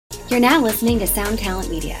You're now listening to Sound Talent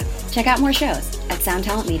Media. Check out more shows at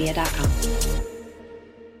soundtalentmedia.com.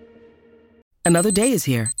 Another day is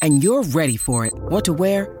here, and you're ready for it. What to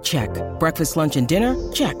wear? Check. Breakfast, lunch, and dinner?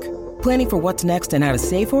 Check. Planning for what's next and how to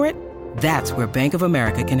save for it? That's where Bank of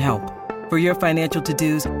America can help. For your financial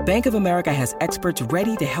to-dos, Bank of America has experts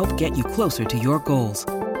ready to help get you closer to your goals.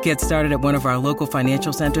 Get started at one of our local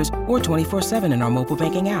financial centers or 24/7 in our mobile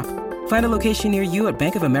banking app. Find a location near you at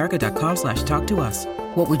bankofamerica.com/talktous.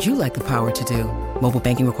 What would you like the power to do? Mobile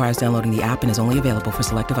banking requires downloading the app and is only available for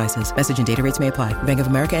select devices. Message and data rates may apply. Bank of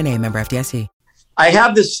America N.A., member FDIC. I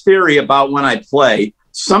have this theory about when I play.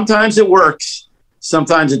 Sometimes it works,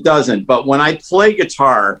 sometimes it doesn't. But when I play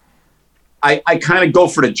guitar, I kind of go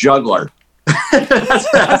for the juggler.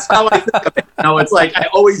 that's how I think of it. It's like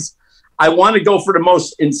I want to go for the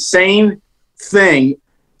most insane thing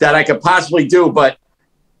that I could possibly do, but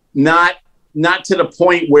not to the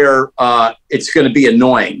point where it's going to be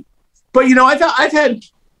annoying. But, I've had,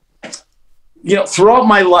 throughout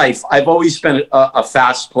my life, I've always been a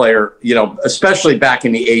fast player, especially back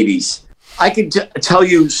in the 80s. I could tell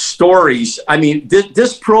you stories. I mean,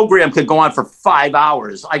 this program could go on for 5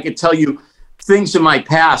 hours. I could tell you things in my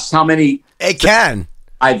past, how many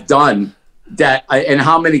I've done that, and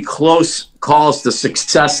how many close calls to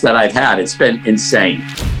success that I've had. It's been insane.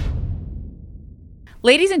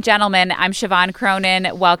 Ladies and gentlemen, I'm Siobhan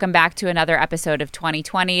Cronin. Welcome back to another episode of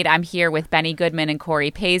 2020. I'm here with Benny Goodman and Corey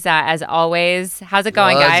Peza, as always. How's it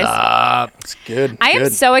going, guys? What's up? It's good. I am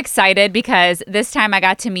so excited because this time I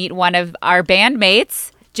got to meet one of our bandmates,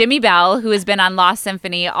 Jimmy Bell, who has been on Lost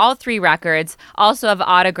Symphony, all 3 records, also of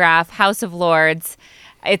Autograph, House of Lords.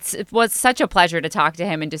 It was such a pleasure to talk to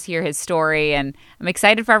him and just hear his story, and I'm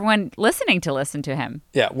excited for everyone listening to listen to him.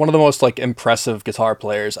 Yeah, one of the most impressive guitar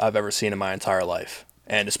players I've ever seen in my entire life.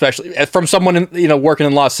 And especially from someone working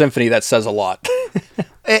in Lost Symphony, that says a lot.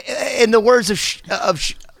 In the words of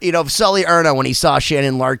Sully Erna when he saw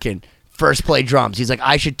Shannon Larkin first play drums, he's like,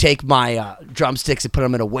 I should take my drumsticks and put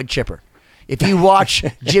them in a wood chipper. If you watch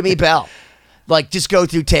Jimmy Bell, just go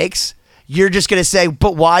through takes, you're just going to say,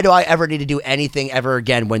 but why do I ever need to do anything ever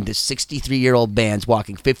again when this 63-year-old band's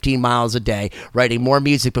walking 15 miles a day, writing more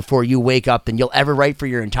music before you wake up than you'll ever write for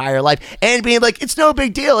your entire life, and being like, it's no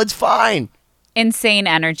big deal, it's fine. Insane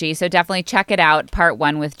energy. So definitely check it out. Part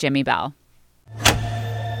 1 with Jimmy Bell.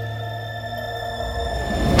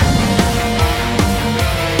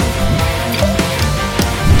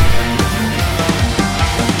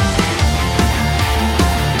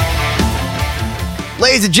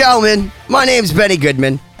 Ladies and gentlemen, my name's Benny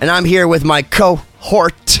Goodman, and I'm here with my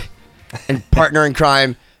cohort and partner in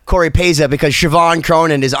crime, Corey Peza, because Siobhan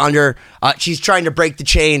Cronin is she's trying to break the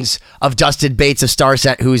chains of Dustin Bates of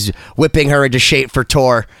Starset, who's whipping her into shape for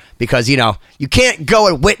tour, because, you can't go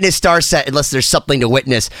and witness Starset unless there's something to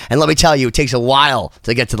witness. And let me tell you, it takes a while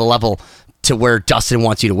to get to the level to where Dustin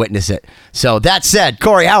wants you to witness it. So that said,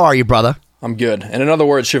 Corey, how are you, brother? I'm good. And in other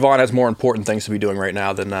words, Siobhan has more important things to be doing right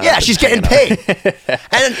now than she's getting paid.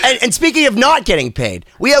 and speaking of not getting paid,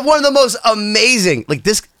 we have one of the most amazing,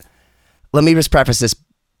 this, let me just preface this.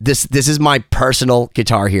 This is my personal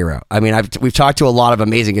guitar hero. I mean, we've talked to a lot of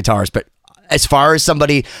amazing guitarists, but as far as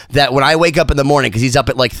somebody that when I wake up in the morning, because he's up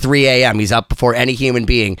at 3 a.m., he's up before any human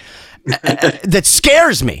being, that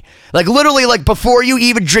scares me. Literally, before you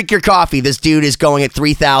even drink your coffee, this dude is going at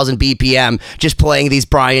 3,000 BPM, just playing these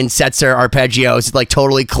Brian Setzer arpeggios,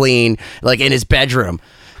 totally clean, in his bedroom.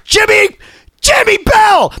 Jimmy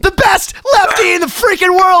Bell, the best lefty in the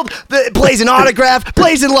freaking world, plays in Autograph,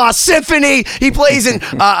 plays in Lost Symphony. He plays in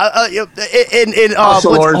House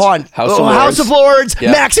of Lords. House of Lords,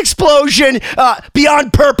 yeah. Max Explosion,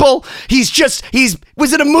 Beyond Purple. He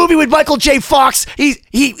was in a movie with Michael J. Fox.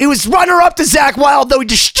 He was runner-up to Zakk Wylde, though he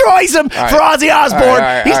destroys him for Ozzy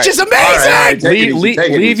Osbourne. He's just amazing.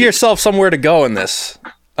 Leave yourself somewhere to go in this.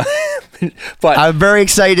 But I'm very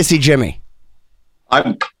excited to see Jimmy.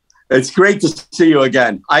 It's great to see you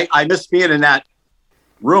again. I miss being in that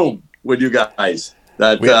room with you guys.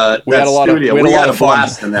 We had a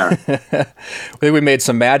blast in there. I think we made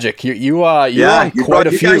some magic. You're on quite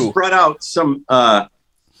a few. You guys brought out some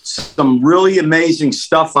really amazing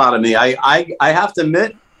stuff out of me. I have to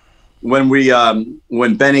admit, when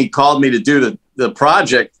Benny called me to do the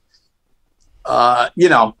project,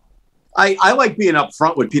 I like being up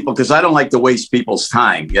front with people because I don't like to waste people's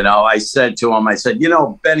time. I said to him,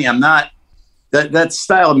 Benny, I'm not, that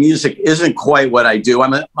style of music isn't quite what I do.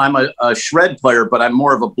 I'm a shred player, but I'm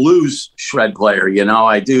more of a blues shred player.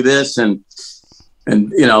 I do this and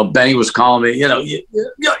Benny was calling me, you know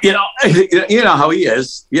how he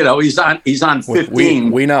is, he's on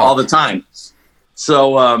 15 we know all the time.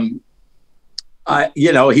 So,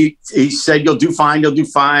 he said, you'll do fine.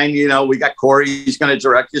 You know, we got Corey, he's going to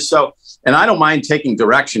direct you. So, and I don't mind taking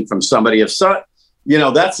direction from somebody. If so, you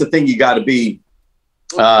know, that's the thing you got to be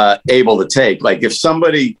able to take. Like if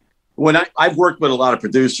somebody, I've worked with a lot of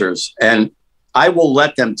producers, and I will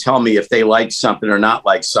let them tell me if they like something or not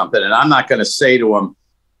like something. And I'm not going to say to them,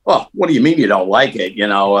 oh, what do you mean you don't like it? You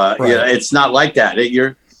know, right. You know, it's not like that.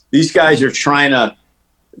 These guys are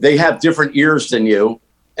they have different ears than you,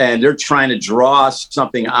 and they're trying to draw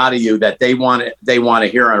something out of you that they want to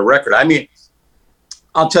hear on a record. I mean,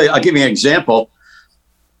 I'll give you an example.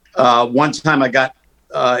 One time I got,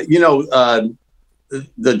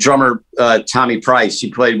 the drummer, Tommy Price, he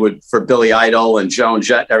played for Billy Idol and Joan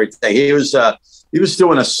Jett and everything. He was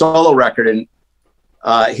doing a solo record, and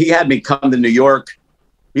he had me come to New York.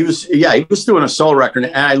 He was doing a solo record,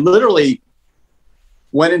 and I literally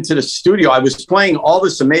went into the studio. I was playing all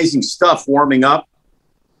this amazing stuff, warming up.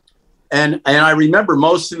 And I remember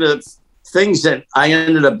most of the things that I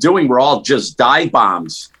ended up doing were all just dive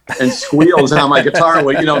bombs and squeals on my guitar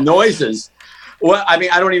with, noises. Well, I mean,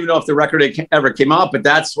 I don't even know if the record ever came out, but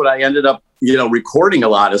that's what I ended up, recording a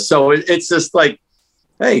lot of. So it's just like,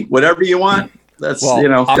 hey, whatever you want, that's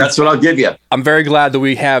what I'll give you. I'm very glad that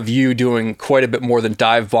we have you doing quite a bit more than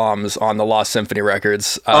dive bombs on the Lost Symphony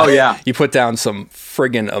records. Oh yeah, you put down some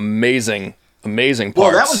friggin' amazing parts.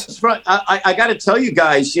 Well, that was fun. I got to tell you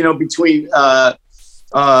guys, between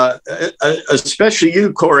especially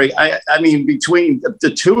you, Corey. I mean, between the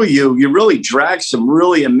two of you, you really dragged some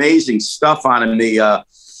really amazing stuff on me,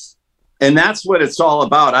 and that's what it's all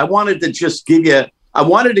about. I wanted to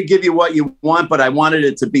give you what you want, but I wanted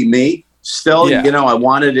it to be me. Still, yeah. I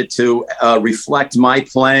wanted it to reflect my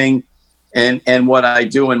playing and what I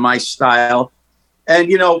do in my style,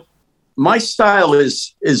 and my style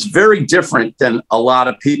is very different than a lot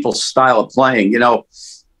of people's style of playing. I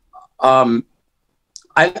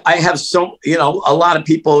have a lot of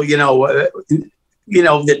people, that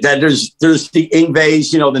there's the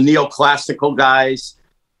Yngwies, the neoclassical guys,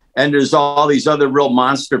 and there's all these other real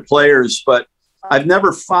monster players, but I've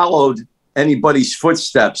never followed anybody's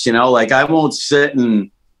footsteps, like I won't sit and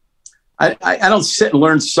I don't sit and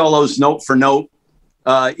learn solos note for note.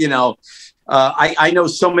 I know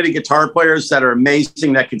so many guitar players that are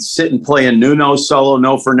amazing that can sit and play a Nuno solo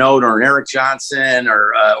note for note, or an Eric Johnson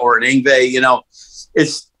or an Yngwie.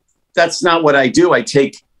 That's not what I do.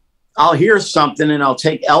 I'll hear something and I'll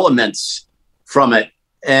take elements from it,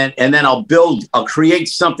 and then I'll create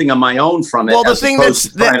something of my own from it. Well, the thing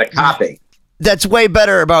that's trying to copy. That's way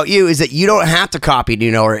better about you is that you don't have to copy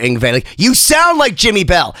Nuno or Yngwie. Like, you sound like Jimmy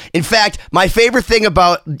Bell. In fact, my favorite thing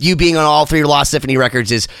about you being on all three Lost Symphony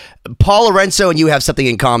records is Paul Lorenzo and you have something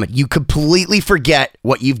in common. You completely forget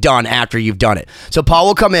what you've done after you've done it. So Paul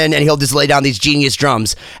will come in and he'll just lay down these genius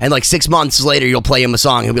drums, and like 6 months later, you'll play him a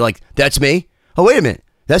song. He'll be like, "That's me? Oh, wait a minute.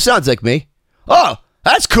 That sounds like me. Oh,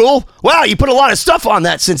 that's cool. Wow, you put a lot of stuff on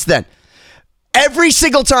that since then." Every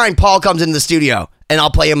single time Paul comes into the studio, and I'll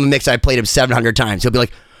play him a mix I played him 700 times, he'll be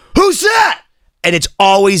like, "Who's that?" And it's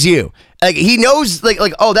always you. Like, he knows, like,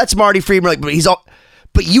 oh, that's Marty Friedman. Like,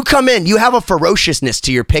 but you come in, you have a ferociousness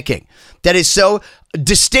to your picking that is so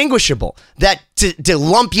distinguishable that to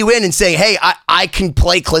lump you in and say, "Hey, I can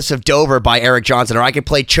play Cliffs of Dover by Eric Johnson, or I can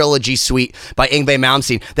play Trilogy Suite by Yngwie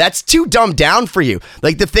Malmsteen," that's too dumbed down for you.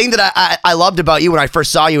 Like, the thing that I loved about you when I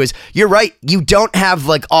first saw you is, you're right, you don't have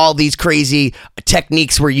like all these crazy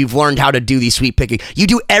techniques where you've learned how to do these sweep picking. You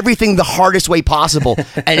do everything the hardest way possible,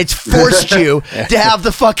 and it's forced you to have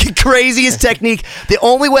the fucking craziest technique. The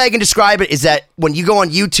only way I can describe it is that when you go on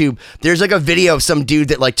YouTube, there's like a video of some dude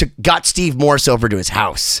that like got Steve Morse over to his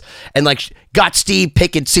house and like got Steve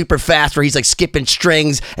picking super fast, where he's like skipping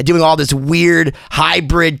strings and doing all this weird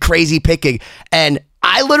hybrid crazy picking. And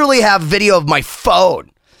I literally have video of my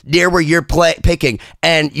phone near where you're picking,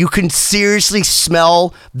 and you can seriously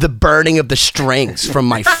smell the burning of the strings from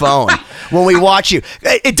my phone when we watch you.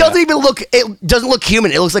 It doesn't even look, it doesn't look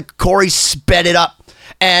human. It looks like Corey sped it up.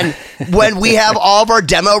 And when we have all of our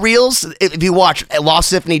demo reels, if you watch at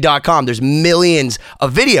LostSymphony.com, there's millions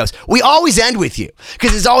of videos. We always end with you,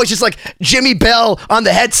 because it's always just like Jimmy Bell on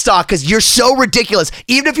the headstock, because you're so ridiculous.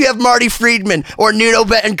 Even if you have Marty Friedman or Nuno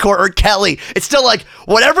Bettencourt or Kelly, it's still like,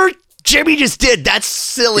 whatever Jimmy just did, that's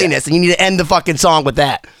silliness, and you need to end the fucking song with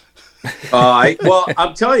that. Well,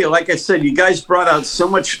 I'm telling you, like I said, you guys brought out so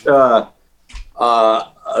much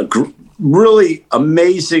really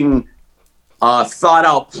amazing thought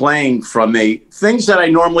out playing from me, things that I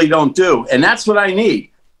normally don't do, and that's what I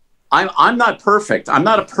need. I'm not perfect. I'm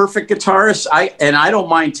not a perfect guitarist. I don't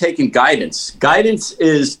mind taking guidance. Guidance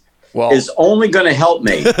is is only going to help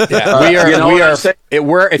me.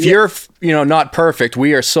 If you're not perfect,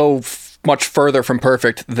 we are so much further from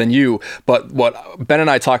perfect than you. But what Ben and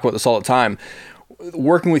I talk about this all the time.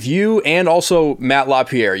 Working with you and also Matt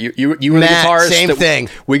LaPierre, you were the guitarist. Same thing.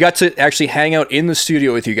 We got to actually hang out in the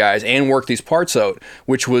studio with you guys and work these parts out,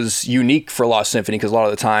 which was unique for Lost Symphony because a lot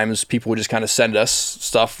of the times people would just kind of send us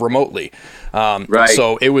stuff remotely. Right.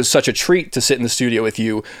 So it was such a treat to sit in the studio with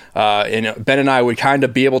you, and Ben and I would kind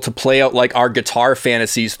of be able to play out like our guitar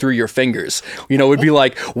fantasies through your fingers. It'd be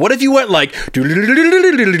like, what if you went like, well,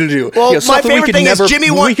 my favorite thing is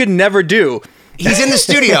Jimmy. We could never do. He's in the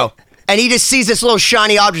studio. And he just sees this little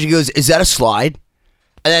shiny object. He goes, "Is that a slide?"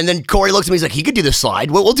 And then Corey looks at me. He's like, "He could do the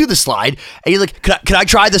slide. We'll do the slide." And you're like, "Can I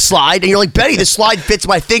try the slide?" And you're like, "Benny, the slide fits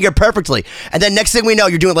my finger perfectly." And then next thing we know,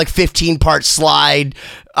 you're doing like 15-part slide,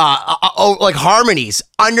 like harmonies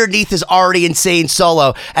underneath this already insane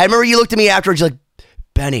solo. And I remember you looked at me afterwards. You're like,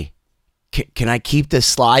 "Benny, can I keep this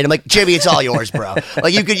slide?" I'm like, "Jimmy, it's all yours, bro.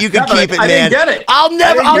 Like you could keep it, I man." didn't get it. I'll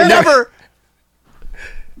never.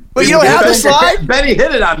 But you don't have the slide? Benny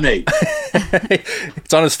hit it on me.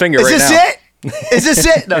 It's on his finger right now. Is this it? Is this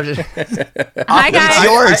it? No, Hi, guys. It's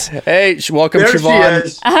yours. Hey, welcome, There Siobhan. she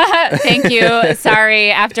is. Thank you.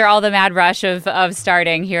 Sorry, after all the mad rush of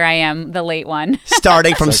starting, here I am, the late one.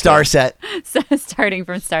 Starting from Starset. Starting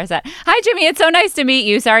from Starset. Hi, Jimmy. It's so nice to meet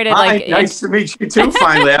you. Sorry to Hi, nice to meet you too.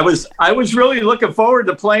 Finally, I was really looking forward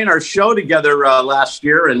to playing our show together last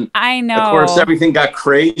year, and I know. of course everything got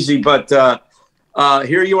crazy, but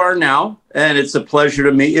here you are now, and it's a pleasure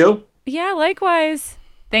to meet you. Yeah, likewise.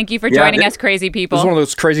 Thank you for joining us, crazy people. This is one of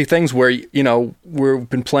those crazy things where, we've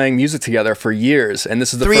been playing music together for years, and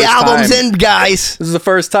this is the first time. 3 albums in, guys. This is the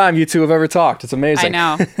first time you two have ever talked. It's amazing.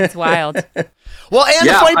 I know. It's wild. Well, and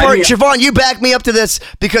the funny part, Siobhan, you back me up to this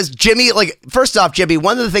because Jimmy, first off, Jimmy,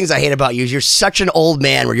 one of the things I hate about you is you're such an old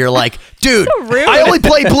man where you're like, dude, So rude. I only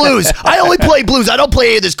play blues. I don't play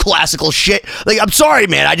any of this classical shit. I'm sorry,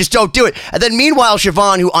 man. I just don't do it. And then meanwhile,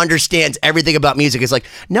 Siobhan, who understands everything about music, is like,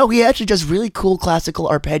 no, he actually does really cool classical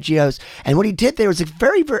arpeggios. And what he did there was a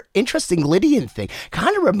very, very interesting Lydian thing.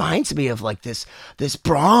 Kind of reminds me of this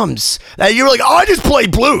Brahms. And you were like, oh, I just play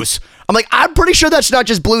blues. I'm like, I'm pretty sure that's not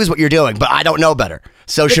just blues what you're doing, but I don't know better.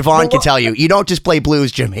 So Siobhan can tell you don't just play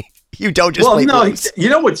blues, Jimmy. You don't just play blues. You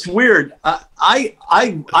know what's weird? I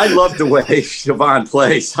love the way Siobhan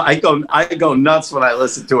plays. I go nuts when I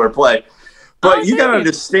listen to her play. But you got to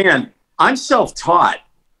understand, I'm self-taught.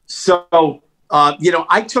 So,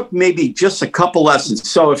 I took maybe just a couple lessons.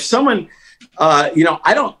 So if someone, I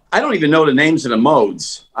don't even know the names of the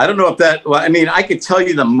modes. I don't know if I could tell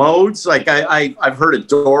you the modes. Like I've heard of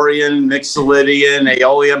Dorian, Mixolydian,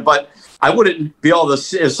 Aeolian, but I wouldn't be able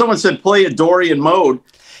to, if someone said play a Dorian mode.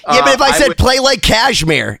 Yeah, but if I said play like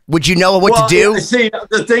Kashmir, would you know what to do? See,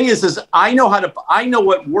 the thing is I know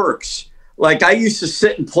what works. Like I used to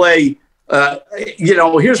sit and play,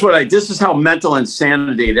 here's what this is how mental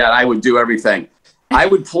insanity that I would do everything. I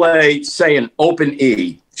would play, say, an open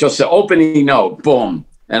E, just an open E note, boom.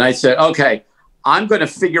 And I said, okay, I'm going to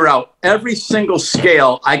figure out every single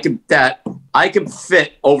scale I could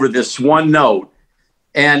fit over this one note.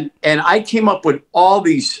 And I came up with all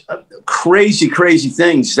these crazy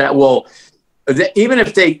things that even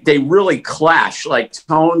if they really clash, like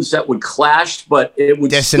tones that would clash, but it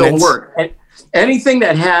would Dissonance. Still work. And anything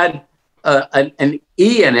that had an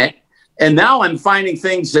E in it, and now I'm finding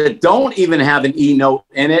things that don't even have an E note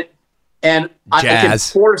in it, and I can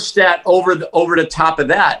force that over the top of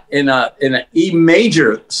that in an E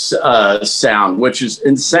major sound, which is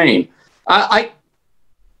insane. I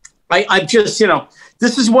just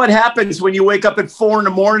this is what happens when you wake up at 4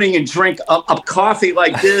 a.m. and drink a coffee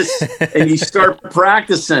like this and you start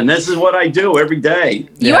practicing. This is what I do every day.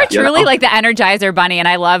 You are truly like the Energizer Bunny, and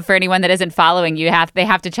I love for anyone that isn't following you, they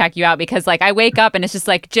have to check you out because I wake up and it's just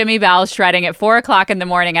like Jimmy Bell shredding at 4 o'clock in the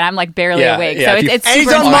morning, and I'm like barely awake. So it's and super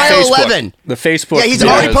he's on Mile 11. The Facebook. Yeah, he's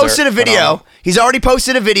already posted a video. He's already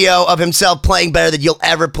posted a video of himself playing better than you'll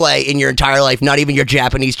ever play in your entire life. Not even your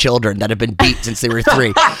Japanese children that have been beat since they were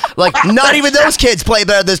 3. Not even those kids play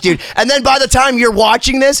better than this dude. And then by the time you're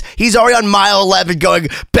watching this, he's already on Mile 11 going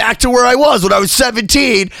back to where I was when I was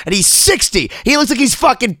 17, and he's 60. He looks like he's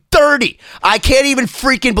fucking 30. I can't even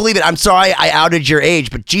freaking believe it. I'm sorry I outed your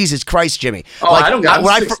age, but Jesus Christ, Jimmy. Oh, I don't got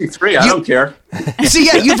 63. I don't care. See,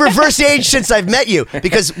 yeah, you've reversed age since I've met you.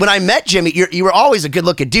 Because when I met Jimmy, you were always a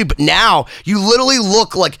good-looking dude, but now you literally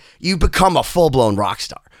look like you become a full-blown rock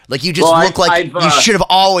star. Like you just look like you should have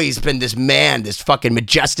always been this man, this fucking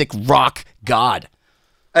majestic rock god.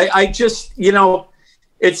 I just,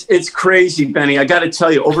 it's crazy, Benny. I got to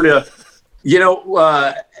tell you, over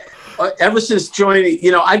ever since joining,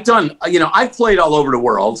 I've done, I've played all over the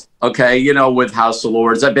world. Okay. With House of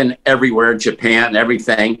Lords, I've been everywhere, Japan and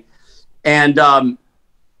everything. And I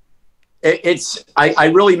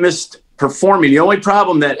really missed performing. The only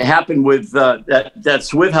problem that happened with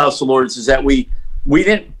that's with House of Lords is that we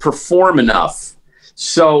didn't perform enough.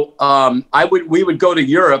 So we would go to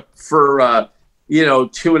Europe for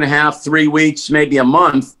 2.5, 3 weeks, maybe a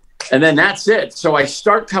month, and then that's it. So I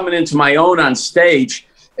start coming into my own on stage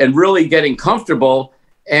and really getting comfortable,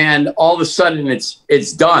 and all of a sudden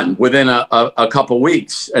it's done within a couple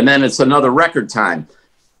weeks, and then it's another record time.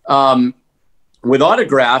 With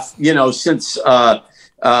Autograph, since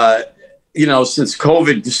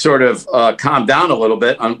COVID sort of calmed down a little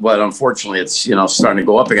bit, but unfortunately it's, starting to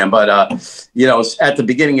go up again. But, at the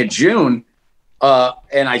beginning of June,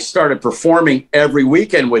 and I started performing every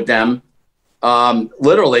weekend with them,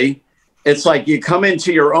 literally, it's like you come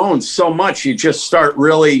into your own so much, you just start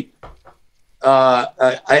really,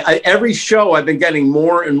 every show I've been getting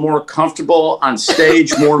more and more comfortable on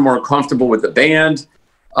stage, more and more comfortable with the band.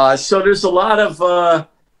 So there's a lot of,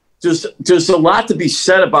 there's a lot to be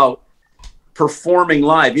said about performing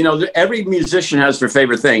live. Every musician has their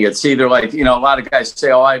favorite thing. It's either like, a lot of guys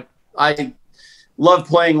say, oh, I love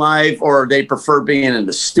playing live, or they prefer being in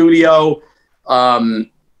the studio,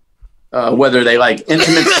 whether they like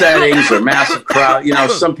intimate settings or massive crowd.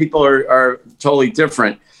 Some people are totally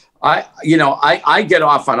different. I get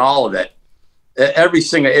off on all of it. Every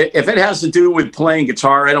single, if it has to do with playing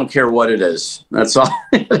guitar, I don't care what it is. That's all.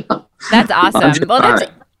 That's awesome. Well,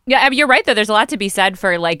 yeah, you're right, though. There's a lot to be said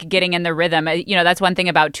for like getting in the rhythm. That's one thing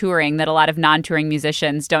about touring that a lot of non-touring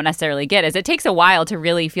musicians don't necessarily get, is it takes a while to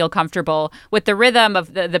really feel comfortable with the rhythm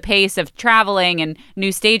of the pace of traveling and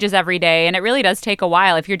new stages every day. And it really does take a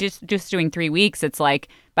while. If you're just doing 3 weeks, it's like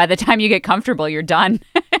by the time you get comfortable, you're done.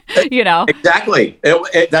 Exactly.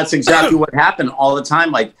 That's exactly what happened all the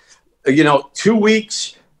time. Like, 2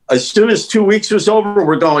 weeks. As soon as 2 weeks was over,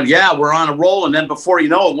 we're going, yeah, we're on a roll. And then before you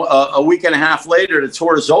know, a week and a half later, the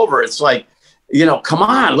tour is over. It's like, come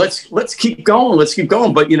on, let's keep going. Let's keep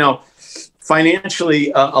going. But,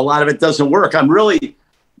 financially, a lot of it doesn't work.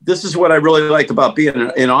 This is what I really like about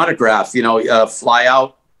being in Autograph, fly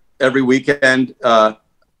out every weekend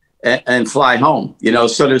and fly home,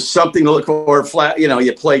 so there's something to look for.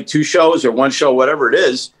 You play 2 shows or 1 show, whatever it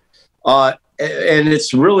is. And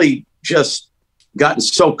it's really just gotten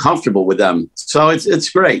so comfortable with them. So it's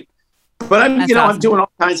great. But I'm doing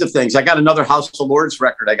all kinds of things. I got another House of Lords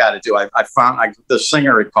record I got to do. I found the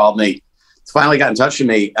singer had called me, finally got in touch with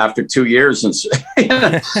me after 2 years. And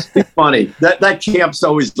it's funny. That camp's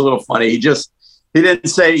always a little funny. He didn't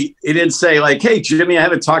say like, hey, Jimmy, I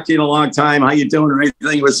haven't talked to you in a long time. How you doing? Or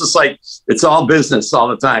anything. It was just like, it's all business all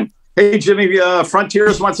the time. Hey, Jimmy,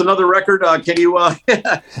 Frontiers wants another record. Can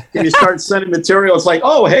you start sending material? It's like,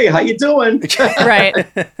 oh, hey, how you doing? Right.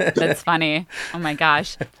 That's funny. Oh, my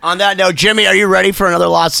gosh. On that note, Jimmy, are you ready for another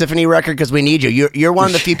Lost Symphony record? Because we need you. You're one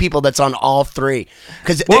of the few people that's on all 3.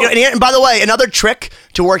 And by the way, another trick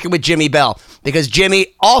to working with Jimmy Bell, because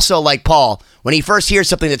Jimmy, also like Paul, when he first hears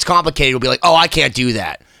something that's complicated, will be like, oh, I can't do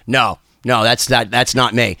that. No, that's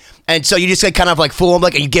not me. And so you just kind of like fool him,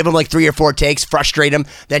 and you give him like 3 or 4 takes, frustrate him,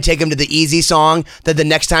 then take him to the easy song. Then the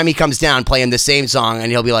next time he comes down, play him the same song, and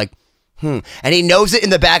he'll be like, And he knows it in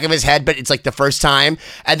the back of his head, but it's like the first time,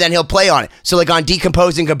 and then he'll play on it. So like on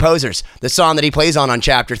Decomposing Composers, the song that he plays on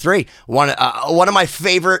Chapter 3, one of my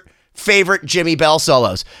favorite Jimmy Bell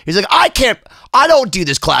solos. He's like, I don't do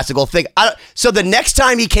this classical thing. So the next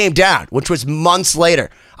time he came down, which was months later,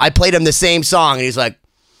 I played him the same song, and he's like,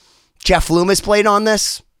 Jeff Loomis played on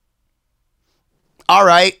this? All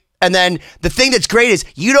right. And then the thing that's great is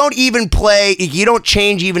you don't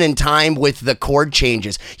change even in time with the chord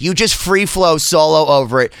changes. You just free flow solo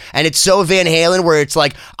over it. And it's so Van Halen where it's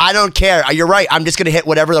like, I don't care. You're right. I'm just going to hit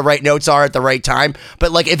whatever the right notes are at the right time.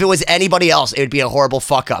 But like if it was anybody else, it would be a horrible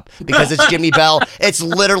fuck up because it's Jimmy Bell. It's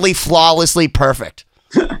literally flawlessly perfect.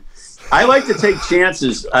 I like to take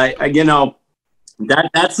chances.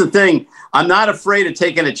 That's the thing. I'm not afraid of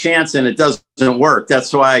taking a chance and it doesn't work.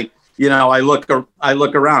 That's why, I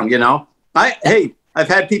look around, I've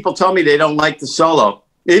had people tell me they don't like the solo.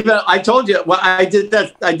 Even I told you, I did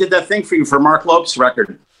that thing for you for Mark Lopes'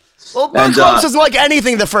 record. Well, Mark Lopes doesn't like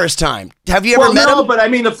anything the first time. Have you ever met him? But I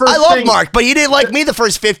mean, the first I love Mark, but he didn't like me the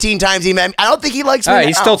first 15 times he met me. I don't think he likes me. All right,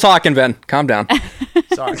 he's still talking, Ben. Calm down.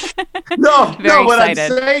 Sorry. No. What I'm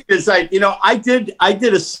saying is, I did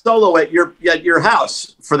a solo at your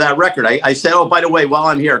house for that record. I said, oh, by the way, while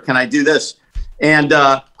I'm here, can I do this? And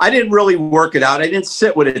I didn't really work it out. I didn't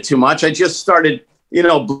sit with it too much. I just started,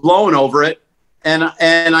 blowing over it.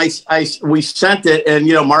 we sent it,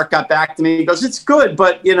 and Mark got back to me. He goes, "It's good,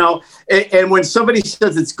 but and when somebody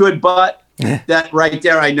says it's good, but that right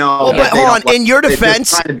there, I know." Well, but hold on. In your defense,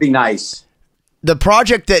 trying to be nice. The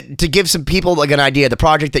project to give some people like an idea, the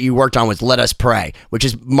project that you worked on was Let Us Pray, which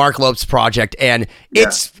is Mark Lopes' project, and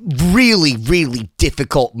it's really, really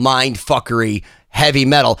difficult mind-fuckery heavy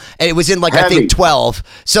metal. And it was in I think 12.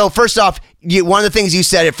 So first off, one of the things you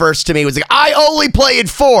said at first to me was like, I only play in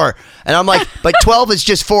 4. And I'm like, but 12 is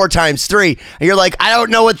just 4 times 3. And you're like, I don't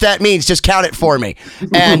know what that means. Just count it for me.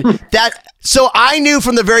 And so I knew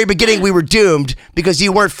from the very beginning we were doomed because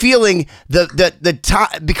you weren't feeling the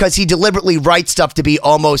time, because he deliberately writes stuff to be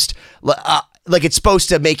almost like it's supposed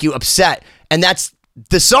to make you upset. And that's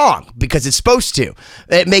the song, because it's supposed to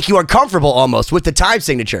make you uncomfortable almost with the time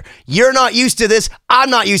signature. You're not used to this. I'm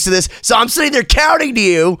not used to this. So I'm sitting there counting to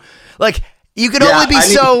you. Like, you can only be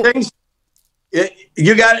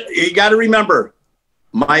you got to remember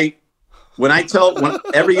when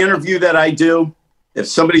every interview that I do, if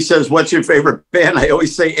somebody says, "What's your favorite band?" I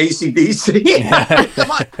always say AC/DC.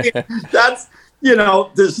 Come on. That's,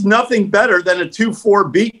 there's nothing better than a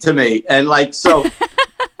 2/4 beat to me. And so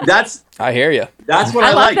I hear you. That's what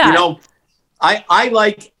I like. I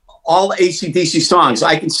like all AC/DC songs.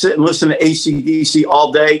 I can sit and listen to AC/DC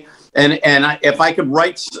all day. And if I could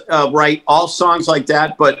write all songs like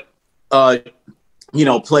that, but,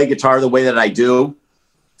 play guitar the way that I do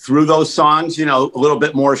through those songs, a little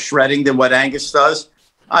bit more shredding than what Angus does,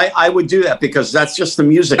 I would do that because that's just the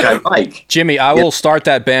music I like. Jimmy, I will start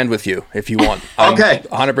that band with you if you want. I'm okay.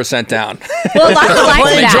 100% down. Well, along the lines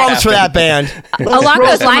playing drums for that band. Along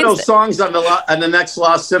those lines, those songs on the next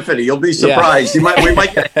Lost Symphony. You'll be surprised. Yeah. We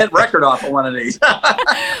might get a hit record off of one of these.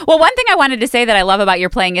 Well, one thing I wanted to say that I love about your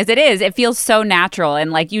playing is it feels so natural,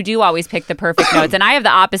 and you do always pick the perfect notes. And I have the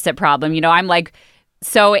opposite problem. I'm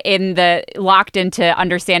so locked into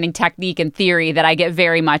understanding technique and theory that I get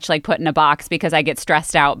very much put in a box because I get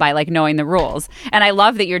stressed out by knowing the rules. And I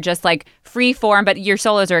love that you're just free form, but your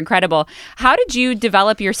solos are incredible. How did you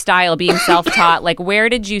develop your style being self-taught? Where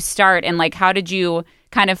did you start, and how did you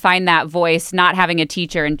kind of find that voice, not having a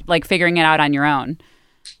teacher and figuring it out on your own?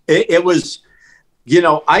 It was,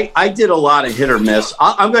 I did a lot of hit or miss.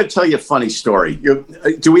 I'm going to tell you a funny story.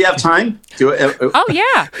 Do we have time? Oh,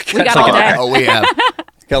 yeah. We got all day. Oh, we have.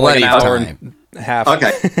 Got an hour and a half.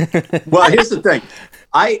 Okay. Well, here's the thing.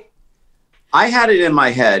 I had it in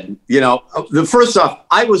my head, first off,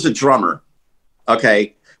 I was a drummer,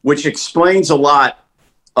 okay, which explains a lot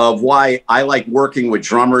of why I like working with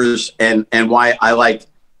drummers and why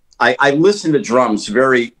I listen to drums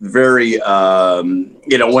very, very,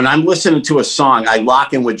 when I'm listening to a song, I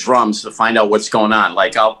lock in with drums to find out what's going on.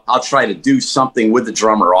 I'll try to do something with the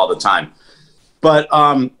drummer all the time. But,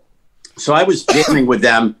 so I was jamming with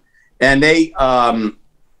them, and they,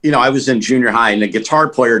 I was in junior high, and the guitar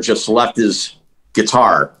player just left his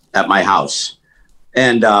guitar at my house.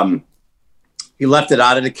 And he left it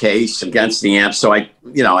out of the case against the amp. So I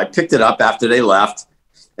picked it up after they left.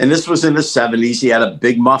 And this was in the 70s. He had a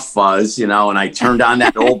Big Muff Fuzz, and I turned on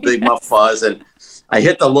that old Big Muff Fuzz, and I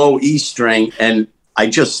hit the low E string, and I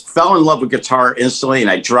just fell in love with guitar instantly.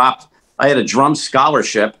 And I had a drum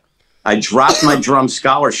scholarship. I dropped my drum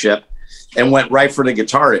scholarship and went right for the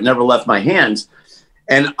guitar. It never left my hands.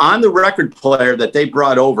 And on the record player that they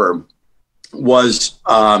brought over was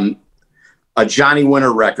a Johnny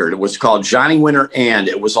Winter record. It was called Johnny Winter, and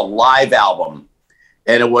it was a live album.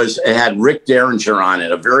 And it had Rick Derringer on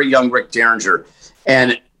it, a very young Rick Derringer.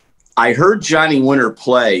 And I heard Johnny Winter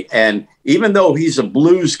play, and even though he's a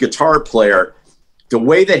blues guitar player, the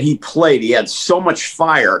way that he played, he had so much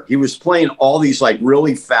fire. He was playing all these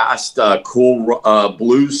really fast, cool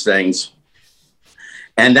blues things.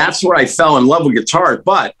 And that's where I fell in love with guitar.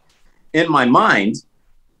 But in my mind,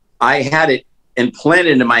 I had it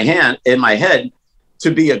implanted in my head, to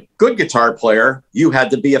be a good guitar player, you had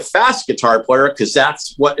to be a fast guitar player, because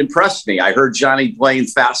that's what impressed me. I heard Johnny playing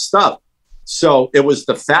fast stuff. So it was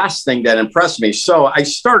the fast thing that impressed me. So I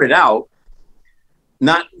started out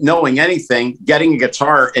not knowing anything, getting a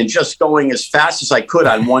guitar and just going as fast as I could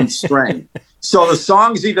on one string. So the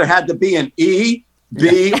songs either had to be in E,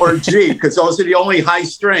 B, or G, because those are the only high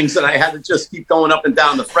strings that I had to just keep going up and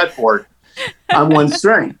down the fretboard on one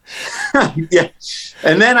string. Yeah.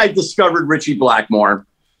 And then I discovered Ritchie Blackmore,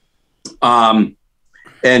 and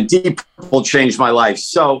Deep Purple changed my life.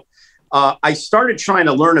 So I started trying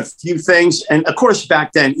to learn a few things. And of course,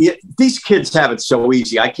 back then, these kids have it so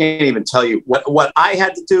easy. I can't even tell you what I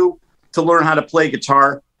had to do to learn how to play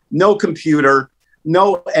guitar. No computer,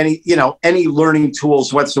 no any learning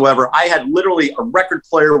tools whatsoever. I had literally a record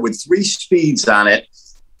player with 3 speeds on it,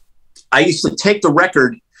 I used to take the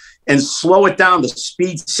record and slow it down to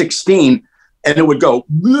speed 16, and it would go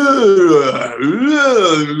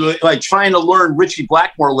like trying to learn Richie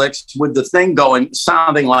Blackmore licks with the thing going,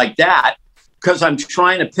 sounding like that, because I'm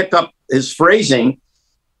trying to pick up his phrasing,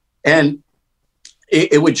 and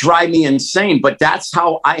it would drive me insane. But that's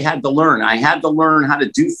how I had to learn. I had to learn how to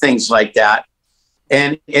do things like that.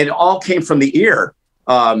 And it all came from the ear.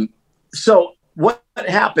 So what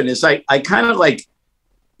happened is I kind of like,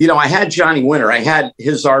 I had Johnny Winter. I had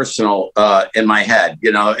his arsenal in my head,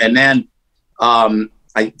 and then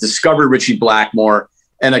I discovered Richie Blackmore,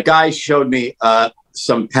 and a guy showed me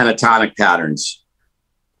some pentatonic patterns.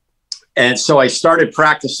 And so I started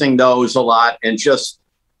practicing those a lot and just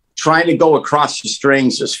trying to go across the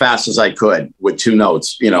strings as fast as I could with 2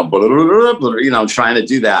 notes, trying to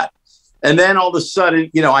do that. And then all of a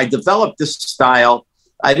sudden, I developed this style.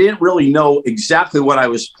 I didn't really know exactly what I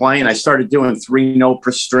was playing. I started doing 3 note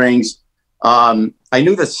per strings. I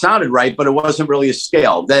knew that sounded right, but it wasn't really a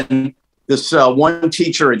scale. Then this one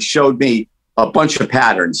teacher had showed me a bunch of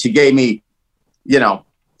patterns. He gave me,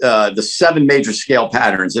 the 7 major scale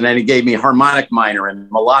patterns, and then he gave me harmonic minor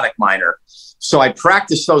and melodic minor. So I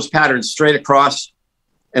practiced those patterns straight across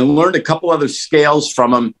and learned a couple other scales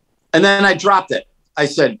from them. And then I dropped it. I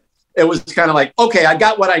said, it was kind of like, okay, I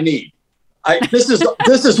got what I need. This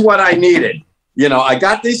is what I needed. I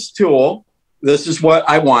got this tool. This is what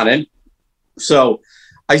I wanted. So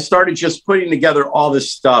I started just putting together all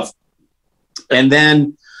this stuff. And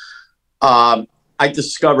then I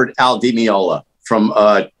discovered Al Di Meola from,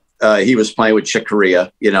 he was playing with Chick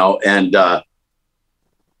Corea, and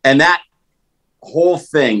that whole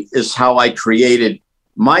thing is how I created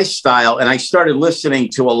my style. And I started listening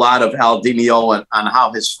to a lot of Al Di Meola on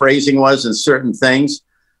how his phrasing was and certain things.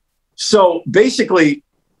 So basically,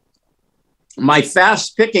 my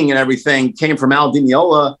fast picking and everything came from Al Di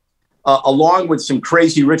Meola, along with some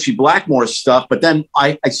crazy Richie Blackmore stuff. But then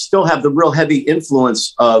I still have the real heavy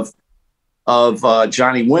influence of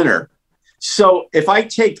Johnny Winter. So if I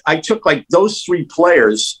took like those 3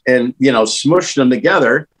 players and, smushed them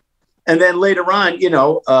together. And then later on,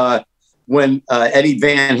 when Eddie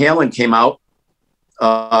Van Halen came out,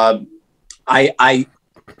 I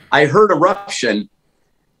heard Eruption,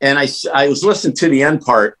 and I was listening to the end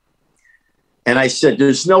part, and I said,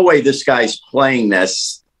 there's no way this guy's playing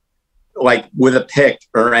this like with a pick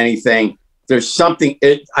or anything. There's something,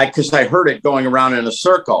 because I heard it going around in a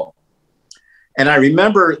circle. And I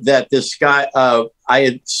remember that this guy,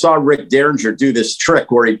 I saw Rick Derringer do this trick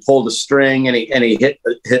where he pulled a string and he hit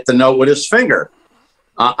the note with his finger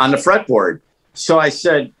on the fretboard. So I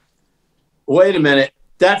said, wait a minute,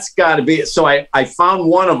 that's got to be it. So I found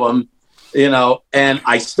one of them, and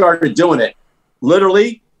I started doing it.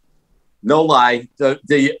 Literally, no lie, the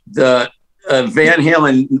Van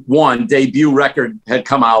Halen 1 debut record had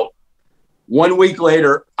come out. 1 week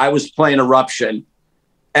later, I was playing Eruption,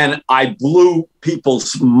 and I blew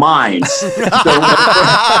people's minds.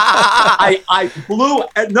 I blew,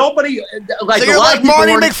 and nobody, like, so you're like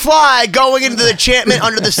Marty McFly going into the Enchantment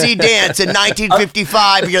Under the Sea dance in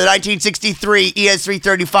 1955. You're the 1963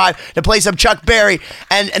 ES-335 to play some Chuck Berry,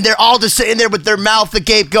 and they're all just sitting there with their mouth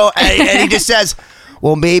agape, and he just says,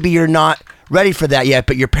 well, maybe you're not ready for that yet,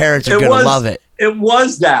 but your parents are going to love it. It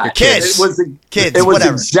was that. Your kids. It was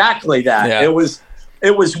whatever. Exactly that. Yeah.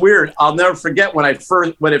 It was weird. I'll never forget when it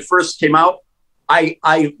first came out.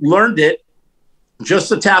 I learned it, just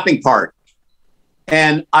the tapping part,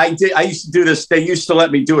 and I used to do this. They used to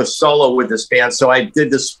let me do a solo with this band, so I did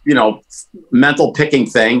this, mental picking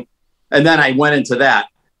thing, and then I went into that,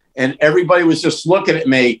 and everybody was just looking at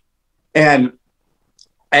me. And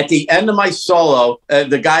at the end of my solo,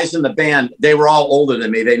 the guys in the band, they were all older than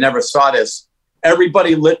me. They never saw this.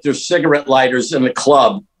 Everybody lit their cigarette lighters in the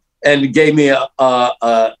club and gave me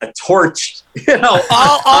a torch,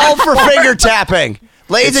 all for finger tapping.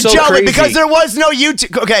 Ladies and gentlemen, because there was no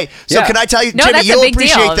YouTube. Okay, so can I tell you, Jimmy, you'll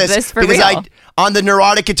appreciate this because real. On the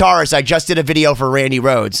Neurotic Guitarist, I just did a video for Randy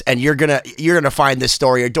Rhoads, and you're gonna find this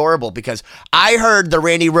story adorable because I heard the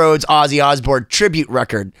Randy Rhoads Ozzy Osbourne tribute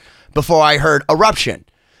record before I heard Eruption.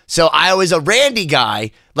 So I was a Randy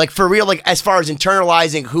guy, like for real, like as far as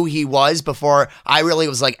internalizing who he was before I really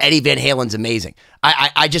was like Eddie Van Halen's amazing.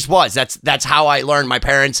 I just was. That's how I learned. My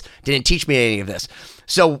parents didn't teach me any of this.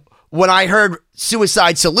 So when I heard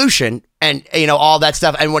Suicide Solution and all that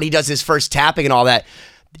stuff, and when he does his first tapping and all that,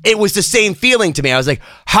 it was the same feeling to me. I was like,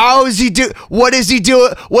 how is he do? What is he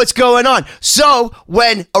doing? What's going on? So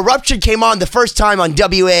when Eruption came on the first time on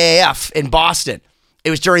WAAF in Boston, it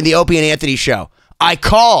was during the Opie and Anthony show. I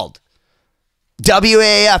called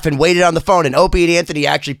WAAF and waited on the phone, and Opie and Anthony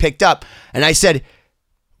actually picked up. And I said,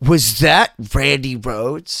 was that Randy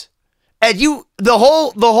Rhoads? And the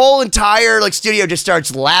whole entire like studio just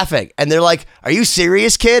starts laughing, and they're like, "Are you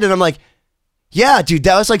serious, kid?" And I'm like, "Yeah, dude,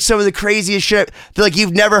 that was like some of the craziest shit." They're like,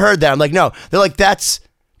 "You've never heard that?" I'm like, "No." They're like, That's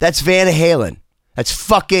Van Halen. That's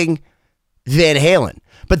fucking Van Halen."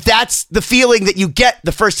 But that's the feeling that you get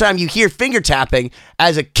the first time you hear finger tapping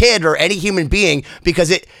as a kid or any human being, because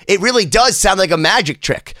it really does sound like a magic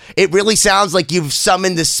trick. It really sounds like you've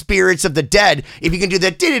summoned the spirits of the dead if you can do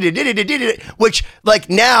that, which like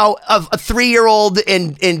now a 3-year-old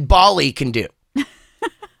in Bali can do.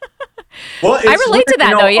 Well, I relate to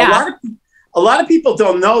that, though, yeah. A lot of people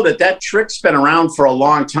don't know that trick's been around for a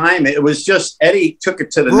long time. It was just Eddie took it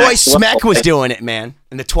to the Roy next level. Smeck was doing it, man,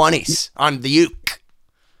 in the 20s on the uke.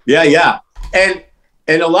 Yeah. And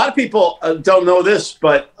a lot of people don't know this,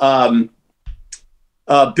 but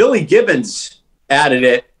Billy Gibbons added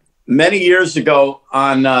it many years ago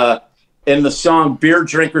on in the song Beer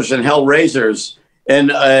Drinkers and Hellraisers.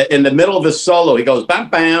 And in the middle of his solo, he goes, bam,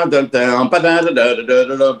 bam, dun, dun, ba, da, da, da,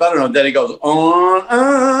 da, da, da, then he goes,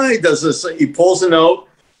 he does this, he pulls a note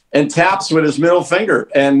and taps with his middle finger.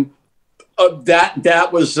 And that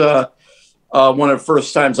was one of the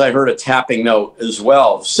first times I heard a tapping note as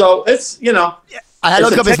well. So it's, I had to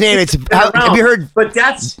look up his name. Have you heard? But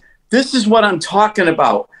this is what I'm talking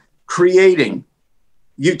about. Creating.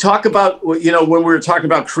 You talk about, when we were talking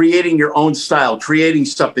about creating your own style, creating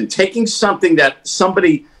something, taking something that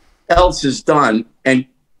somebody else has done and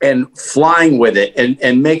flying with it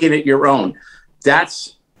and making it your own. That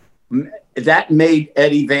made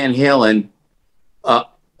Eddie Van Halen a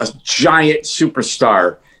giant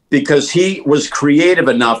superstar, because he was creative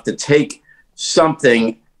enough to take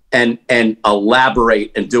something and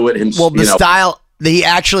elaborate and do it himself. Well, the style that he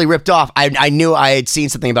actually ripped off, I knew I had seen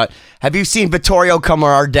something about. Have you seen Vittorio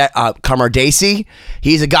Camardesi?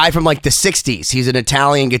 He's a guy from like the 60s. He's an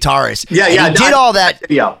Italian guitarist. Yeah. He did all that.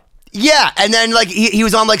 Yeah. Yeah, and then like he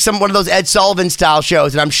was on like one of those Ed Sullivan style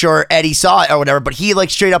shows, and I'm sure Eddie saw it or whatever, but he like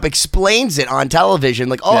straight up explains it on television,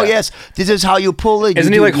 like, yes, this is how you pull it.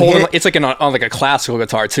 Isn't he like holding? It's like on like a classical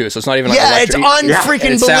guitar too, so it's not even like electric. It's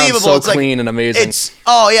unfreaking it believable. Sounds so it's clean like, and amazing.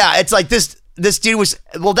 It's like this dude was,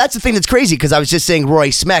 well, that's the thing that's crazy, because I was just saying Roy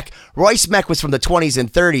Smeck. Roy Smeck was from the 20s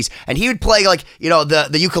and 30s, and he would play like,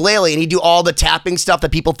 the ukulele, and he'd do all the tapping stuff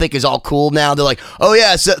that people think is all cool now. They're like, oh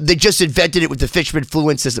yeah, so they just invented it with the Fishman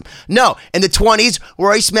Fluent system. No, in the 20s,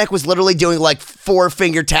 Roy Smeck was literally doing like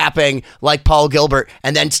 4-finger tapping like Paul Gilbert,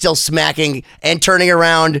 and then still smacking and turning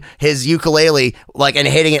around his ukulele like and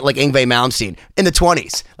hitting it like Yngwie Malmsteen in the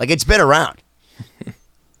 20s. Like, it's been around.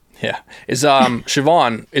 Yeah. Is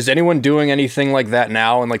Siobhan, is anyone doing anything like that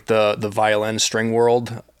now in like the violin string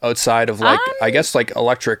world, outside of like, I guess like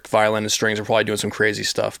electric violin and strings are probably doing some crazy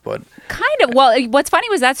stuff, but kind of. Well, what's funny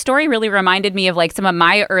was that story really reminded me of like some of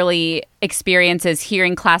my early experiences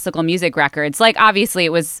hearing classical music records. Like, obviously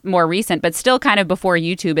it was more recent, but still kind of before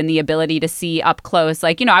YouTube and the ability to see up close.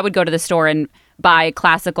 Like, I would go to the store and buy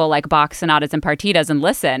classical like Bach sonatas and partitas and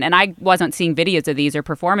listen, and I wasn't seeing videos of these or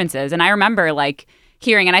performances. And I remember like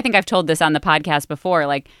hearing, and I think I've told this on the podcast before,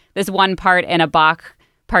 like this one part in a Bach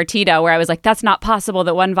partita where I was like, that's not possible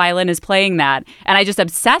that one violin is playing that. And I just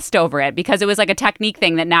obsessed over it because it was like a technique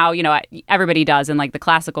thing that now, everybody does in like the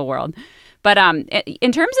classical world. But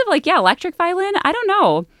in terms of like, electric violin, I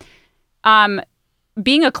don't know.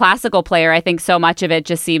 Being a classical player, I think so much of it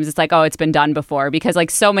just seems it's like, oh, it's been done before, because like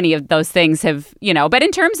so many of those things have, but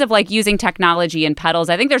in terms of like using technology and pedals,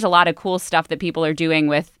 I think there's a lot of cool stuff that people are doing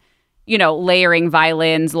with layering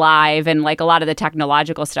violins live and like a lot of the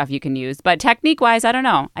technological stuff you can use. But technique-wise, I don't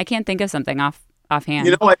know. I can't think of something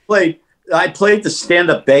offhand. I played the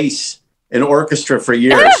stand-up bass in orchestra for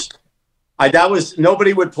years.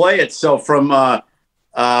 Nobody would play it. So from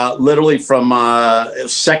literally from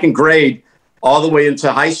second grade all the way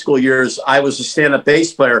into high school years, I was a stand-up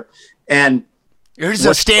bass player. And you're just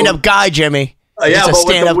a stand-up guy, Jimmy. Yeah, but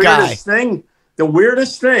the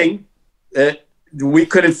weirdest thing that we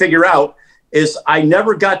couldn't figure out is I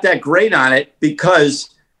never got that grade on it because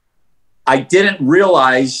I didn't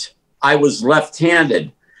realize I was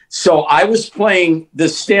left-handed. So I was playing the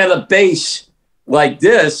stand-up bass like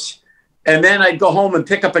this, and then I'd go home and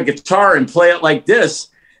pick up a guitar and play it like this.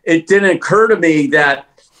 It didn't occur to me that,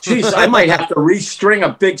 geez, I might have to restring a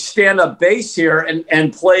big stand-up bass here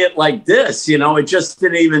and play it like this. It just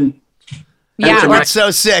didn't even... Yeah, that's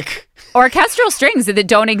so sick. Orchestral strings that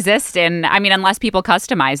don't exist unless people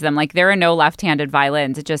customize them. Like, there are no left-handed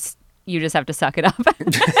violins. You just have to suck it up.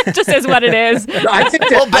 It just is what it is. I think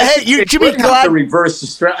that, you should have to reverse the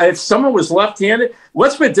string. If someone was left-handed,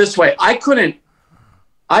 let's put it this way: I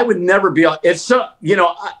would never be. If so,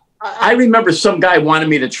 I remember some guy wanted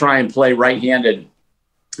me to try and play right-handed,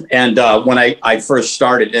 and when I first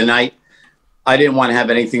started, and I didn't want to have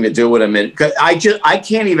anything to do with him. And I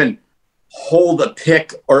can't even hold a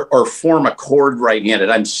pick or form a chord right-handed.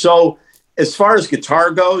 I'm so, as far as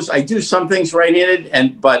guitar goes, I do some things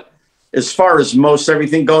right-handed, but as far as most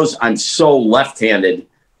everything goes, I'm so left-handed.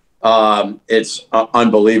 It's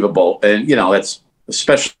unbelievable, and that's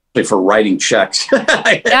especially for writing checks.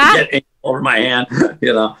 I had to get over my hand,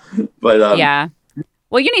 But yeah.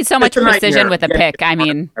 Well, you need so much precision with a pick. I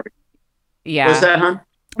mean, yeah. What's that, huh?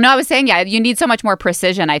 No, I was saying, you need so much more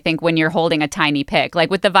precision, I think, when you're holding a tiny pick. Like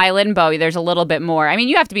with the violin bow, there's a little bit more. I mean,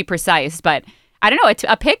 you have to be precise, but I don't know.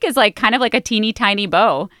 A pick is like kind of like a teeny tiny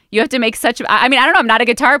bow. You have to make I don't know. I'm not a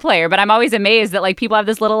guitar player, but I'm always amazed that like people have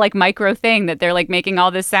this little like micro thing that they're like making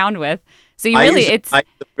all this sound with. So I use a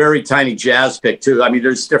very tiny jazz pick too. I mean,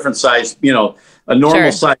 there's different size, a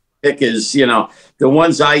normal size pick is, the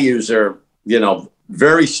ones I use are,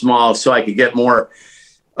 very small, so I could get more,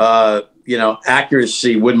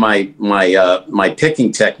 accuracy with my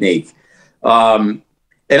picking technique. And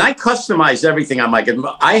I customize everything on my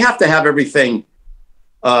guitar. I have to have everything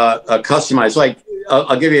customized. Like,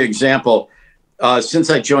 I'll give you an example. Since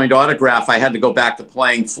I joined Autograph, I had to go back to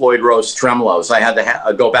playing Floyd Rose tremolos. I had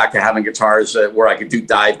to go back to having guitars where I could do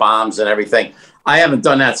dive bombs and everything. I haven't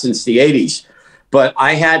done that since the 80s. But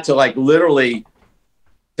I had to literally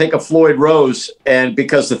take a Floyd Rose, and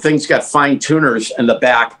because the thing's got fine tuners in the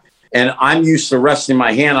back, and I'm used to resting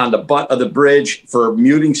my hand on the butt of the bridge for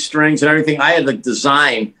muting strings and everything, I had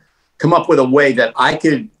to come up with a way that I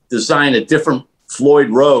could design a different Floyd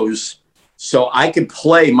Rose so I could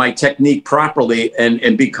play my technique properly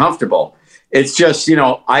and be comfortable. It's just,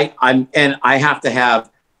 I have to have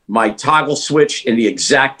my toggle switch in the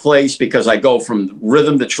exact place because I go from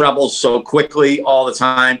rhythm to treble so quickly all the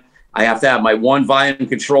time. I have to have my one volume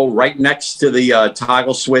control right next to the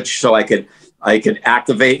toggle switch so I could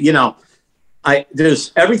activate.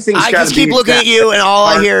 There's everything's. I just keep looking at you, and all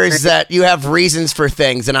I hear is that you have reasons for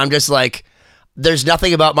things, and I'm just like, there's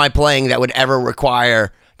nothing about my playing that would ever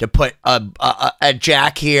require to put a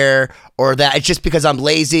jack here or that. It's just because I'm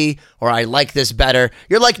lazy or I like this better.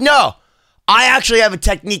 You're like, no, I actually have a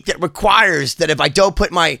technique that requires that if I don't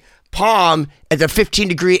put my palm at the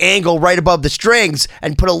 15-degree angle right above the strings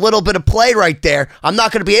and put a little bit of play right there, I'm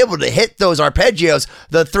not going to be able to hit those arpeggios,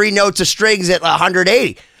 the 3 notes of strings at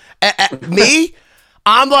 180. Me,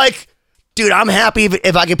 I'm like, dude, I'm happy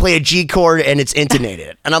if I can play a G chord and it's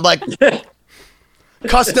intonated. And I'm like,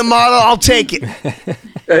 custom model, I'll take it.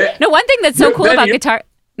 No, one thing that's so cool about guitar.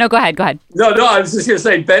 No, go ahead. No, I was just going to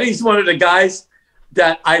say, Benny's one of the guys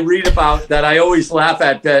that I read about that I always laugh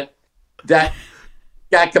at that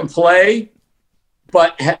can play,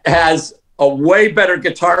 but has a way better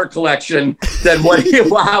guitar collection than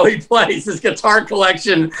how he plays. His guitar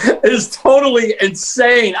collection is totally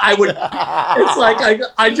insane. It's like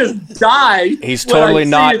I just die. He's totally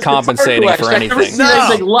not compensating for anything. I've never seen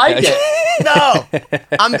anything like it. No,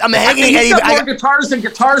 I'm hanging. He's got more guitars than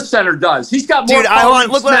Guitar Center does. He's got more. Dude,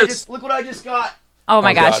 look what I just got. Oh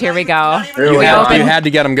my gosh, here we go. You had to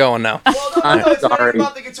get him going now. Well, no, it's not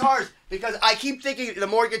about the guitars. Because I keep thinking the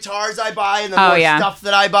more guitars I buy and the more stuff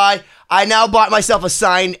that I buy, I now bought myself a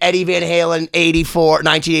signed Eddie Van Halen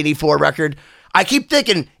 1984 record. I keep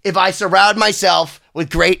thinking if I surround myself with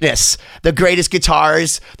greatness, the greatest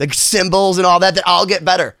guitars, the cymbals and all that I'll get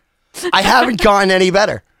better. I haven't gotten any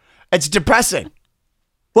better. It's depressing.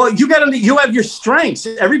 Well, you have your strengths.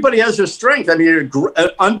 Everybody has their strengths. I mean, you're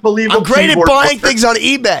unbelievable. I'm great at buying things on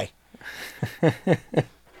eBay.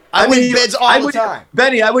 I win bids all the time.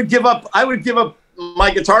 Benny, I would give up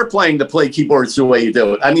my guitar playing to play keyboards the way you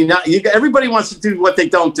do it. I mean, everybody wants to do what they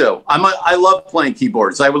don't do. I love playing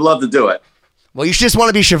keyboards. I would love to do it. Well, you should just want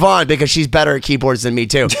to be Siobhan because she's better at keyboards than me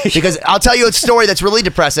too. Because I'll tell you a story that's really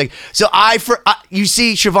depressing. So you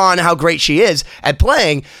see Siobhan, how great she is at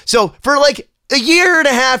playing. So for like a year and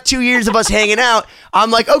a half, 2 years of us hanging out,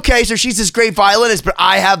 I'm like, okay, so she's this great violinist, but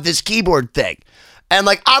I have this keyboard thing. And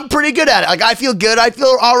like, I'm pretty good at it. Like, I feel good. I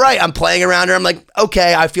feel all right. I'm playing around her. I'm like,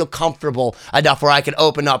 okay, I feel comfortable enough where I can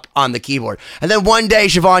open up on the keyboard. And then one day,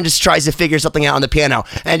 Siobhan just tries to figure something out on the piano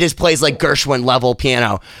and just plays like Gershwin level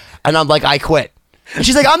piano. And I'm like, I quit. And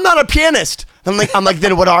she's like, I'm not a pianist. I'm like,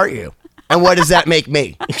 then what are you? And what does that make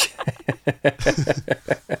me?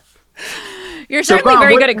 You're certainly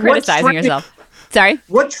very good at criticizing yourself. Sorry?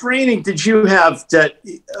 What training did you have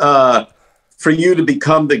for you to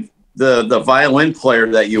become the violin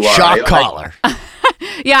player that you are? Shock collar.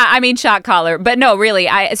 Yeah, I mean, shot caller. But no, really.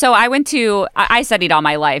 I studied all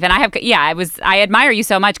my life. And I admire you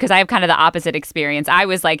so much because I have kind of the opposite experience. I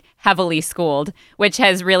was like heavily schooled, which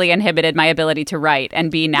has really inhibited my ability to write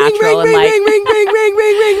and be natural. I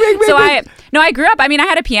grew up, I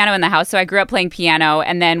had a piano in the house. So I grew up playing piano.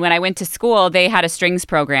 And then when I went to school, they had a strings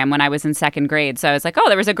program when I was in second grade. So I was like, oh,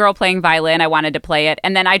 there was a girl playing violin. I wanted to play it.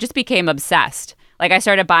 And then I just became obsessed. Like I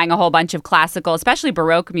started buying a whole bunch of classical, especially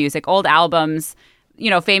Baroque music, old albums,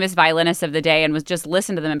 famous violinists of the day, and was just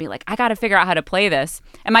listen to them and be like, I got to figure out how to play this.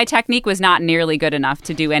 And my technique was not nearly good enough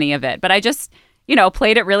to do any of it. But I just,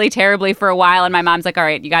 played it really terribly for a while. And my mom's like, all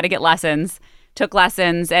right, you got to get lessons. Took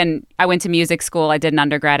lessons. And I went to music school. I did an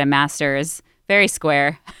undergrad and master's. Very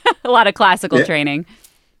square. A lot of classical training.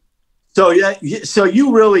 So, so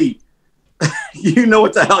you really... you know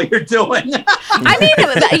what the hell you're doing.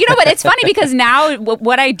 But it's funny because now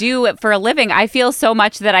what I do for a living, I feel so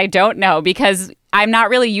much that I don't know because I'm not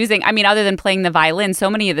really using, other than playing the violin, so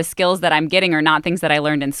many of the skills that I'm getting are not things that I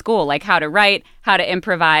learned in school, like how to write, how to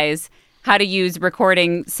improvise, how to use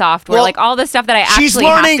recording software, like all the stuff that I actually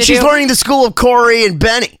have to do. She's learning the school of Corey and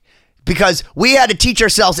Benny. Because we had to teach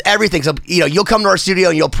ourselves everything. So, you'll come to our studio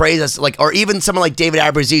and you'll praise us, or even someone like David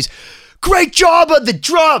Abraziz. Great job on the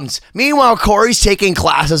drums. Meanwhile, Corey's taking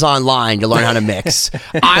classes online to learn how to mix.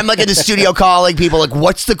 I'm like in the studio calling people like,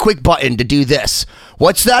 what's the quick button to do this?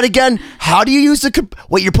 What's that again? How do you use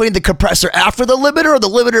you're putting the compressor after the limiter or the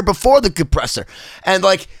limiter before the compressor? And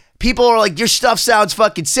like, people are like, your stuff sounds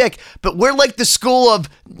fucking sick. But we're like the school of,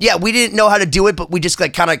 we didn't know how to do it, but we just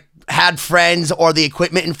like kind of had friends or the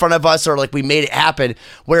equipment in front of us, or like we made it happen.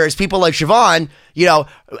 Whereas people like Siobhan,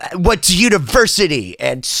 went to university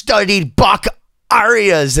and studied Bach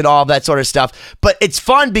arias and all that sort of stuff. But it's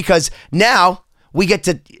fun because now we get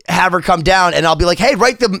to have her come down and I'll be like, hey,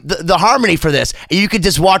 write the harmony for this. And you can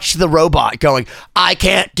just watch the robot going, I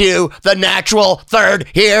can't do the natural third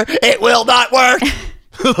here. It will not work.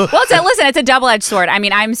 Well, it's a double-edged sword.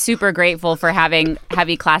 I'm super grateful for having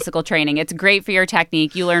heavy classical training. It's great for your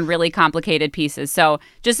technique. You learn really complicated pieces. So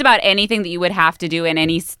just about anything that you would have to do in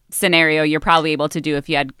any scenario, you're probably able to do if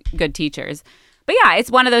you had good teachers. But yeah,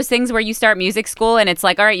 it's one of those things where you start music school and it's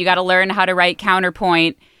like, all right, you got to learn how to write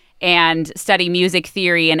counterpoint and study music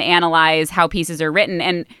theory and analyze how pieces are written.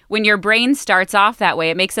 And when your brain starts off that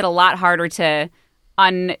way, it makes it a lot harder to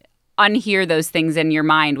unhear those things in your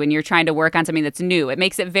mind when you're trying to work on something that's new. It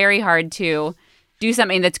makes it very hard to do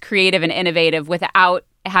something that's creative and innovative without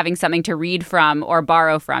having something to read from or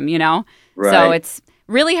borrow from, Right. So it's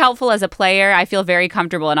really helpful as a player. I feel very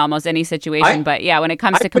comfortable in almost any situation. But yeah, when it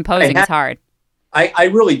comes to composing, it's hard. I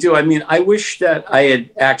really do. I wish that I had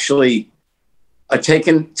actually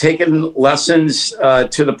taken lessons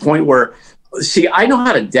to the point where, see, I know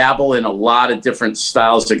how to dabble in a lot of different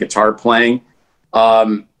styles of guitar playing.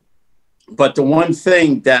 But the one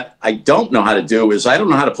thing that I don't know how to do is I don't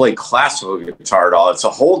know how to play classical guitar at all. It's a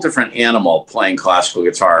whole different animal playing classical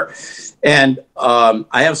guitar. And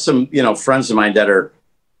I have some, friends of mine that are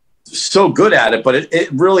so good at it, but it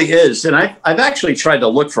really is. And I've actually tried to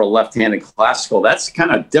look for a left-handed classical. That's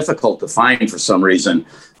kind of difficult to find for some reason.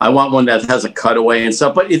 I want one that has a cutaway and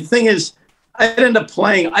stuff. But the thing is, I end up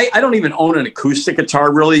playing, I don't even own an acoustic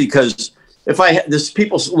guitar really, because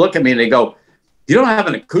people look at me and they go, you don't have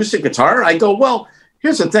an acoustic guitar? I go, well,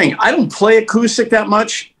 here's the thing. I don't play acoustic that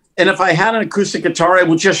much. And if I had an acoustic guitar, I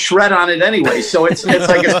would just shred on it anyway. So it's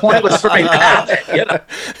like it's pointless for me to have it.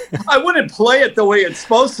 I wouldn't play it the way it's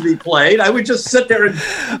supposed to be played. I would just sit there and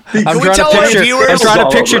be. I'm trying to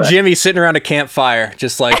picture Jimmy sitting around a campfire,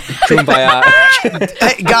 just like kumbaya.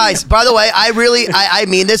 Hey, guys, by the way, I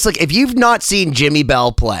mean this. Like, if you've not seen Jimmy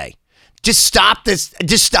Bell play, just stop this.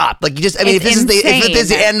 Just stop. Like, if this is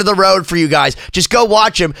the end of the road for you guys, just go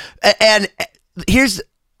watch him. And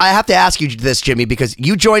I have to ask you this, Jimmy, because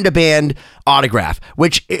you joined a band, Autograph,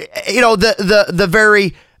 which, the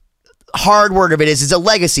very hard word of it is a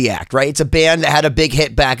legacy act, right? It's a band that had a big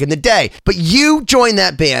hit back in the day. But you joined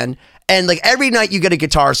that band, and like every night you get a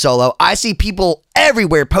guitar solo, I see people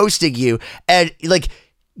everywhere posting you, and like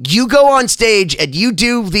you go on stage and you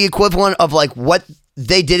do the equivalent of like what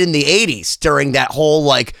they did in the 80s during that whole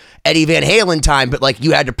like Eddie Van Halen time, but like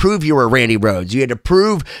you had to prove you were Randy Rhoads. You had to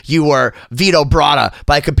prove you were Vito Bratta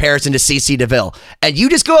by comparison to CeCe DeVille. And you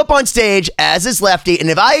just go up on stage as this Lefty, and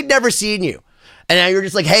if I had never seen you, and now you're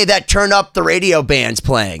just like, hey, that Turn Up the Radio band's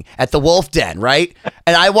playing at the Wolf Den, right?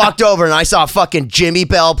 And I walked over and I saw fucking Jimmy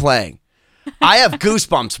Bell playing. I have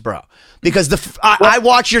goosebumps, bro. because I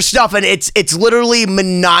watch your stuff and it's literally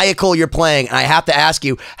maniacal. You're playing, and I have to ask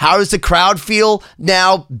you, how does the crowd feel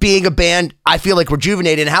now being a band? I feel like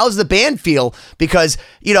rejuvenated. And how does the band feel? Because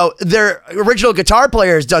their original guitar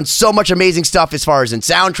player has done so much amazing stuff as far as in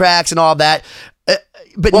soundtracks and all that.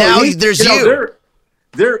 But now there's you.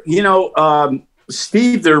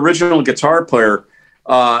 Steve, the original guitar player.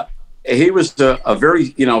 He was a very,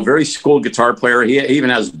 very schooled guitar player. He even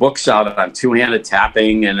has books out on two-handed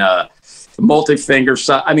tapping and multi-finger.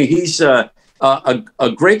 I mean, he's a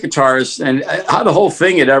great guitarist. And how the whole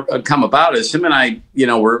thing had come about is him and I,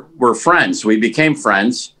 we're friends. We became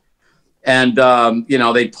friends. And,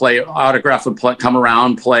 they'd play, Autograph would come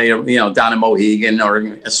around, play, down in Mohegan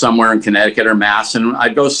or somewhere in Connecticut or Mass. And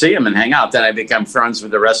I'd go see him and hang out. Then I become friends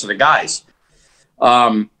with the rest of the guys.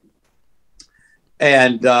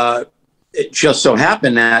 It just so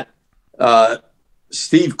happened that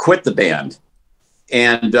Steve quit the band,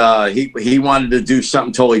 and he wanted to do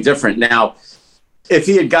something totally different. Now, if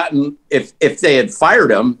they had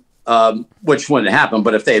fired him, which wouldn't happen,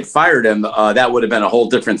 but if they had fired him, that would have been a whole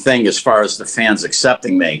different thing as far as the fans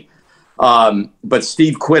accepting me. But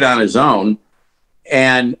Steve quit on his own,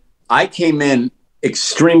 and I came in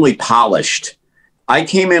extremely polished. I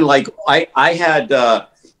came in like I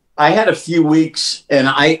had a few weeks, and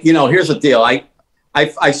here's the deal.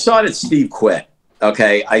 I saw it at Steve quit.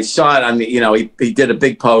 Okay. I saw it on the, he did a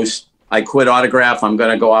big post. I quit Autograph. I'm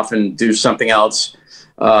going to go off and do something else.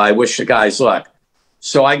 I wish the guys luck.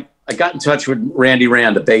 So I got in touch with Randy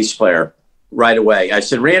Rand, the bass player, right away. I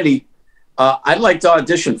said, Randy, I'd like to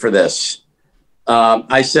audition for this.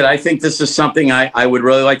 I said, I think this is something I would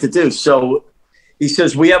really like to do. So he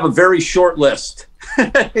says, we have a very short list.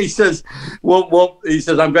 He says, he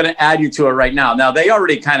says, I'm going to add you to it right now. Now, they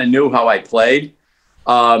already kind of knew how I played.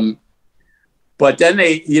 But then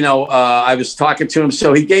I was talking to him.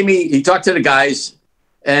 So he talked to the guys,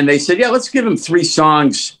 and they said, yeah, let's give him 3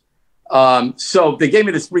 songs. So they gave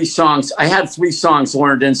me the 3 songs. I had 3 songs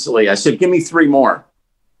learned instantly. I said, give me 3 more.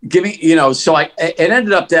 Give me, so it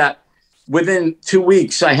ended up that within 2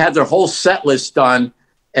 weeks, I had their whole set list done.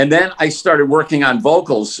 And then I started working on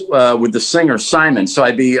vocals with the singer, Simon. So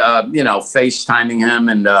I'd be, FaceTiming him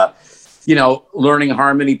and, learning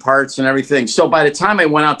harmony parts and everything. So by the time I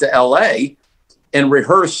went out to LA and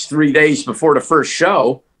rehearsed 3 days before the first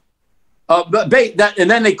show, and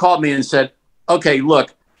then they called me and said, okay,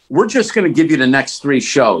 look, we're just going to give you the next 3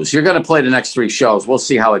 shows. You're going to play the next 3 shows. We'll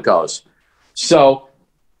see how it goes. So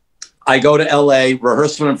I go to LA,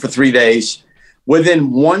 rehearse with them for 3 days.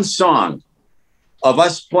 Within one song, of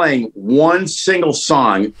us playing one single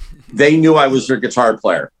song, they knew I was their guitar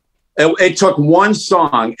player. It took one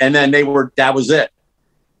song, and then that was it.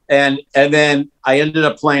 And then I ended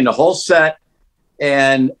up playing the whole set.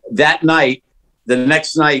 And that night,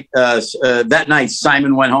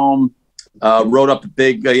 Simon went home, wrote up a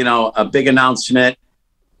big announcement,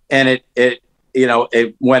 and it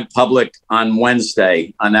went public on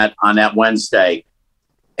Wednesday, on that Wednesday.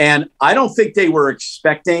 And I don't think they were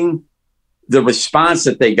expecting the response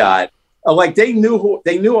that they got. Like they knew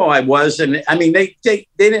who I was. And I mean, they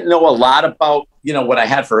didn't know a lot about, what I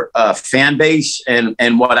had for fan base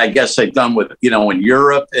and what I guess I've done with, in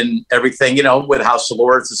Europe and everything, with House of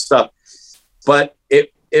Lords and stuff. But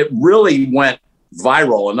it really went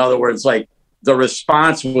viral. In other words, like the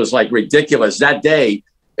response was like ridiculous. That day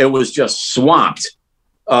it was just swamped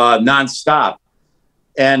nonstop.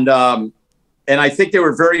 And I think they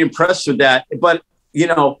were very impressed with that. But,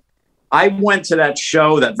 I went to that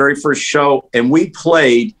show, that very first show, and we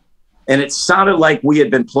played, and it sounded like we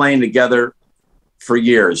had been playing together for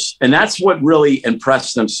years. And that's what really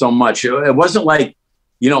impressed them so much. It wasn't like,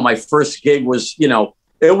 my first gig was,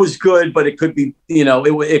 it was good, but it could be,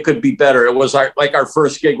 it could be better. It was our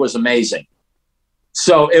first gig was amazing.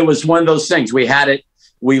 So it was one of those things. We had it,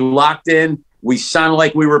 we locked in, we sounded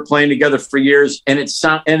like we were playing together for years, and it's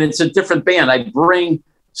a different band. I bring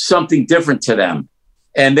something different to them.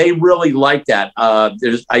 And they really like that.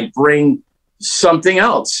 I bring something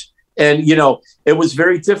else. And, it was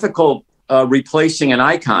very difficult replacing an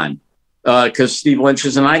icon because Steve Lynch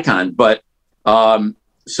is an icon. But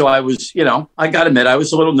so I was, I got to admit, I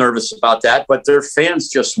was a little nervous about that. But their fans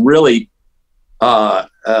just really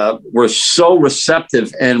were so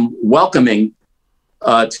receptive and welcoming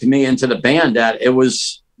to me into the band that it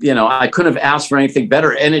was, I couldn't have asked for anything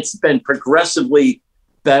better. And it's been progressively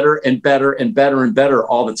better and better and better and better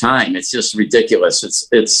all the time. It's just ridiculous.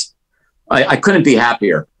 I couldn't be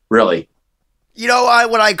happier, really.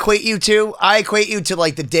 What I equate you to? I equate you to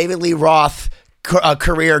like the David Lee Roth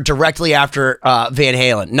career directly after Van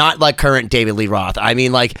Halen, not like current David Lee Roth. I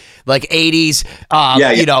mean, like 80s,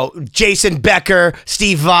 you know, Jason Becker,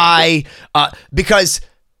 Steve Vai, because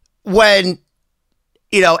when,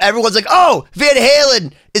 you know, everyone's like, oh, Van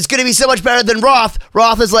Halen is going to be so much better than Roth.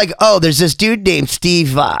 Roth is like, oh, there's this dude named Stevie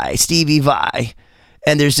Vai,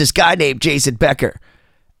 and there's this guy named Jason Becker.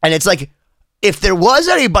 And it's like, if there was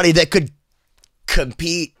anybody that could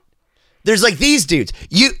compete, there's like these dudes.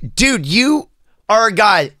 You are a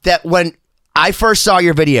guy that when I first saw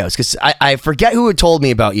your videos, because I forget who had told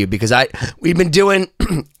me about you, because we've been doing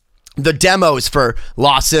the demos for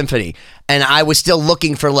Lost Symphony, and I was still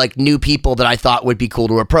looking for like new people that I thought would be cool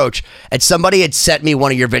to approach. And somebody had sent me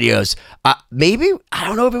one of your videos. Maybe, I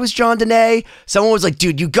don't know if it was John Dene. Someone was like,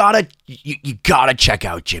 dude, you gotta check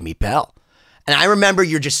out Jimmy Bell. And I remember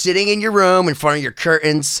you're just sitting in your room in front of your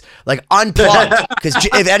curtains, like unplugged. Because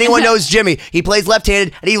if anyone knows Jimmy, he plays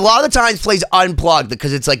left-handed, and he a lot of the times plays unplugged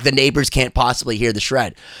because it's like the neighbors can't possibly hear the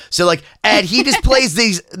shred. So like, and he just plays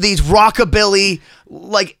these rockabilly,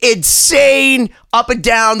 like insane up and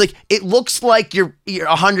down. Like it looks like you're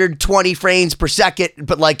 120 frames per second,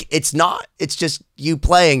 but like it's not. It's just you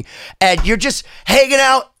playing, and you're just hanging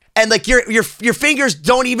out, and like your fingers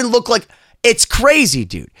don't even look like. It's crazy,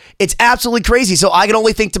 dude. It's absolutely crazy. So I can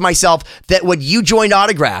only think to myself that when you joined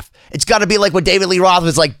Autograph, it's got to be like what David Lee Roth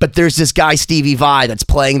was like, but there's this guy, Stevie Vai, that's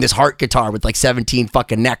playing this heart guitar with like 17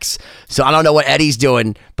 fucking necks. So I don't know what Eddie's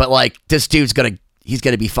doing, but like this dude's he's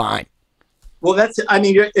gonna be fine. Well,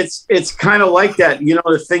 it's kind of like that. You know,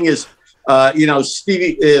 the thing is, you know,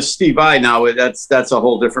 Steve Vai now, that's a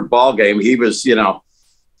whole different ball game. He was, you know,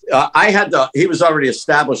 he was already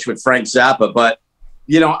established with Frank Zappa, but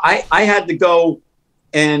you know, I had to go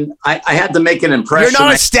and I had to make an impression. You're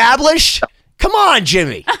not established? Come on,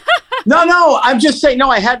 Jimmy. No, I'm just saying, no,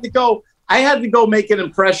 I had to go make an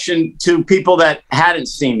impression to people that hadn't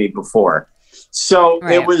seen me before. So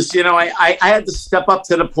right. It was, you know, I had to step up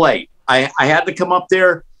to the plate. I had to come up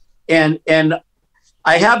there and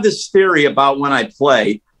I have this theory about when I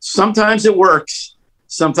play. Sometimes it works,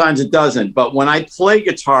 sometimes it doesn't. But when I play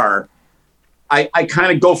guitar, I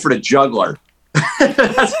kind of go for the juggler.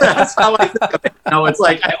 that's how I think of it. You know, it's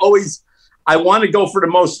like I want to go for the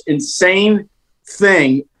most insane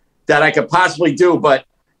thing that I could possibly do, but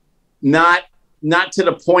not to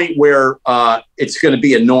the point where it's going to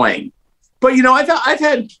be annoying. But you know, I've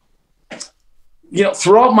had, you know,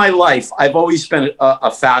 throughout my life, I've always been a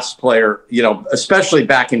fast player. You know, especially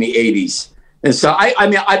back in the '80s, and so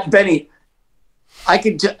Benny, I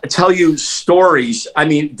could tell you stories. I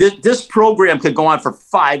mean, this program could go on for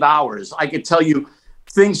 5 hours. I could tell you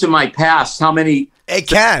things in my past, how many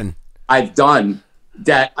I've done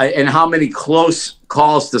that, and how many close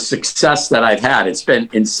calls to success that I've had. It's been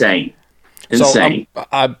insane. So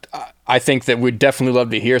I think that we'd definitely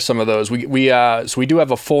love to hear some of those. We do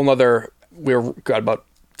have a full nother. We've got about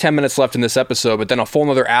 10 minutes left in this episode, but then a full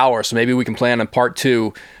another hour. So maybe we can plan on part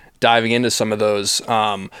 2. Diving into some of those.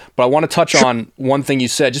 But I want to touch on one thing you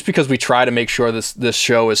said, just because we try to make sure this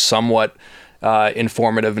show is somewhat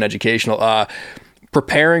informative and educational.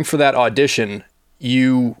 Preparing for that audition,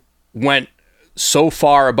 you went so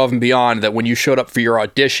far above and beyond that when you showed up for your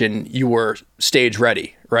audition, you were stage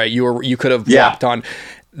ready, right? You could have walked on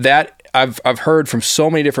that. I've heard from so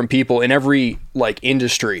many different people in every like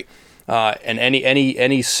industry. And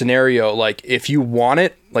any scenario, like if you want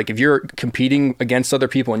it, like if you're competing against other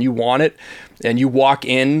people and you want it and you walk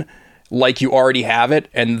in like you already have it,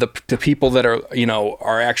 and the people that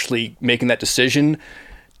are actually making that decision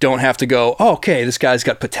don't have to go, oh, okay, this guy's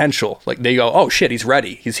got potential. Like they go, oh shit, he's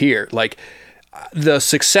ready. He's here. Like the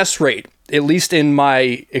success rate, at least in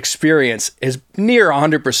my experience, is near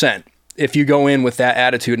 100% if you go in with that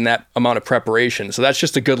attitude and that amount of preparation. So that's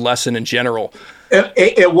just a good lesson in general.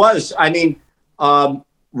 It was. I mean,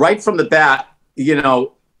 right from the bat, you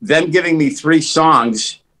know, them giving me 3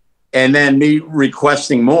 songs and then me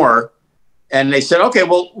requesting more. And they said, okay,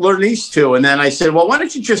 well, learn these 2. And then I said, well, why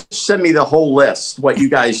don't you just send me the whole list, what you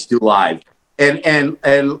guys do live? And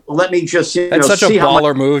let me just, That's such a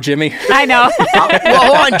baller move, Jimmy. I know.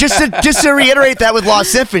 Well, hold on. Just to reiterate that with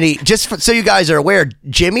Lost Symphony, so you guys are aware,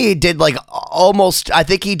 Jimmy did like almost, I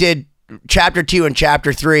think he did chapter 2 and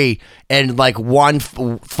chapter 3 in like one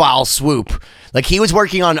foul swoop. Like he was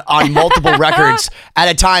working on multiple records at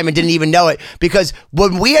a time and didn't even know it, because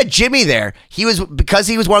when we had Jimmy there, because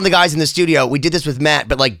he was one of the guys in the studio. We did this with Matt,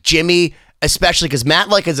 but like Jimmy especially because Matt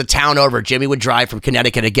like is a town over. Jimmy would drive from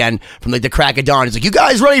Connecticut again from like the crack of dawn. He's like, "You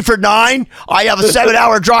guys ready for 9? I have a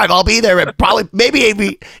 7-hour drive. I'll be there at probably maybe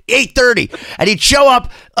 8:30." And he'd show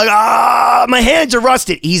up like, my hands are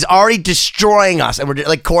rusted. He's already destroying us, and we're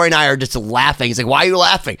like, Corey and I are just laughing. He's like, "Why are you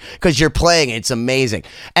laughing?" Because you're playing. It's amazing.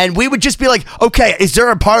 And we would just be like, "Okay, is there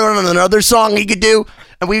a part on another song he could do?"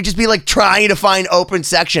 And we would just be like trying to find open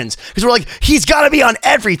sections because we're like, he's got to be on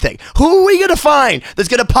everything. Who are we going to find that's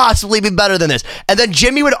going to possibly be better than this? And then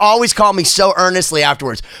Jimmy would always call me so earnestly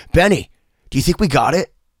afterwards, "Benny, do you think we got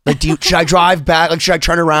it? Like, should I drive back? Like, should I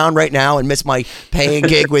turn around right now and miss my paying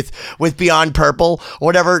gig with Beyond Purple or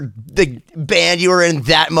whatever the band you were in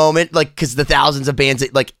that moment? Like, because the thousands of bands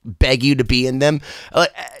that like beg you to be in them.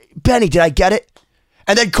 Benny, did I get it?"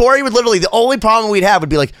 And then Corey would literally, the only problem we'd have would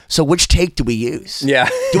be like, "So which take do we use? Yeah.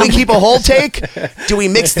 Do we keep a whole take? Do we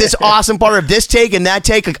mix this awesome part of this take and that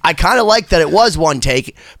take?" Like, I kind of like that it was one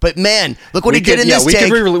take, but man, look what he did in this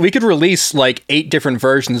take. We could release like 8 different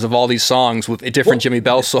versions of all these songs with different Jimmy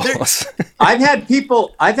Bell solos. I've had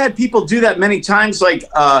people do that many times. Like,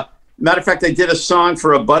 matter of fact, I did a song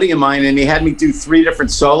for a buddy of mine, and he had me do 3 different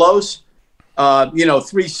solos.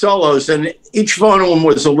 3 solos, and each one of them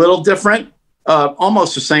was a little different.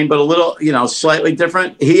 Almost the same, but a little, slightly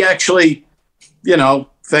different. He actually,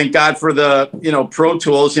 thank God for the, Pro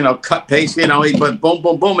Tools, cut, paste, he went boom,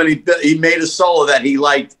 boom, boom. And he made a solo that he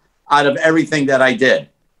liked out of everything that I did,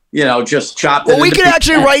 just chopped it. Well, we could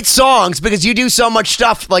actually write songs because you do so much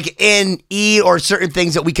stuff like in E or certain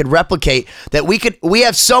things that we could replicate that we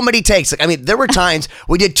have so many takes. Like, I mean, there were times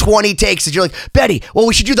we did 20 takes and you're like, "Betty, well,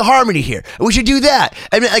 we should do the harmony here. We should do that."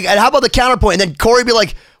 And how about the counterpoint? And then Corey would be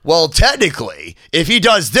like, "Well, technically, if he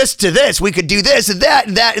does this to this, we could do this and that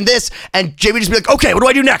and that and this." And Jimmy would just be like, "Okay, what do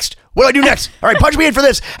I do next? What do I do next? All right, punch me in for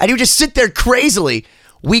this." And he would just sit there crazily.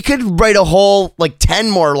 We could write a whole, 10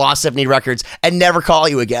 more Lost Symphony records and never call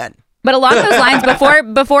you again. But along those lines,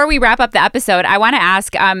 before we wrap up the episode, I want to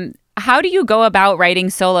ask, how do you go about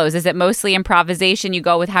writing solos? Is it mostly improvisation? You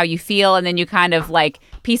go with how you feel and then you kind of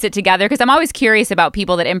piece it together? Because I'm always curious about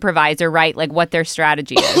people that improvise or write, what their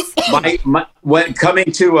strategy is. When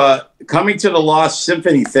coming to the Lost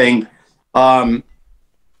Symphony thing, I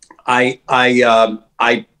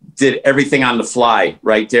did everything on the fly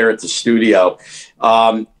right there at the studio.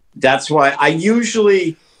 That's why I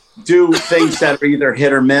usually do things that are either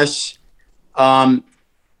hit or miss. On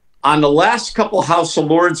the last couple House of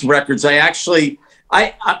Lords records, I actually,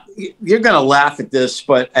 you're going to laugh at this,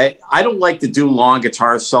 but I don't like to do long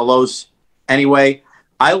guitar solos anyway.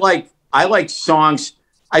 I like songs.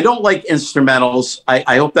 I don't like instrumentals.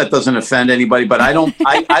 I hope that doesn't offend anybody, but I don't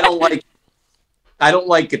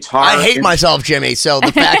like guitar. I hate myself, Jimmy. So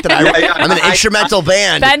the fact that I'm in an instrumental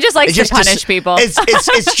band, Ben just likes to punish people.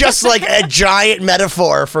 It's just like a giant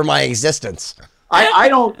metaphor for my existence. I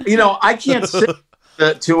don't, I can't sit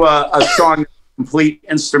to a song complete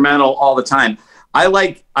instrumental all the time. I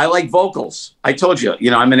like vocals. I told you,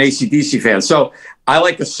 I'm an AC/DC fan, so I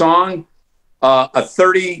like a song, a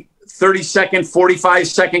 30 second, 45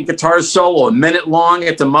 second guitar solo, a minute long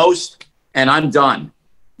at the most, and I'm done.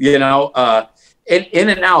 In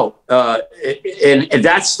and out, and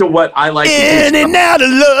that's what I like. In and out of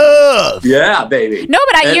love. Yeah, baby. No,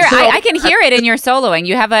 but I can hear it in your soloing.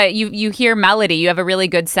 You have you hear melody. You have a really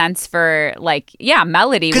good sense for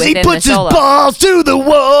melody within the solo. Because he puts his balls to the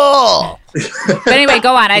wall. But anyway,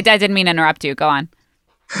 go on. I didn't mean to interrupt you. Go on.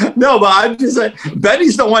 No, but I'm just saying,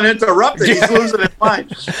 Betty's the one interrupting. He's losing his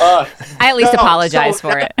mind. I at least apologize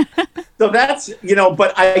for it. So that's,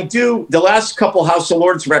 but I do, the last couple House of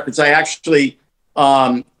Lords records, I actually,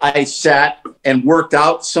 I sat and worked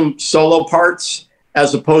out some solo parts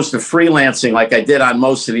as opposed to freelancing like I did on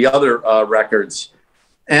most of the other records.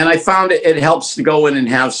 And I found it helps to go in and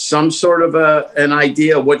have some sort of an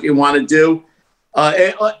idea of what you want to do.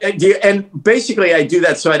 And basically I do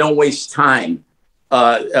that so I don't waste time.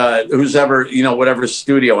 Who's ever, whatever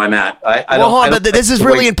studio I'm at. But this is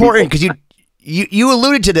really important because you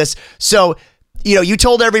alluded to this. So, you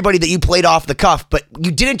told everybody that you played off the cuff, but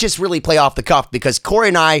you didn't just really play off the cuff because Corey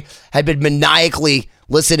and I had been maniacally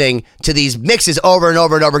listening to these mixes over and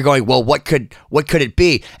over and over going, well, what could it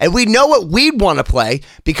be? And we know what we'd want to play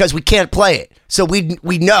because we can't play it. So we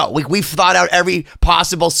know. We've thought out every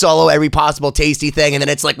possible solo, every possible tasty thing, and then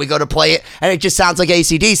it's like we go to play it, and it just sounds like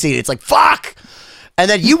AC/DC. It's like, fuck! And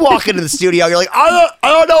then you walk into the studio, you're like, I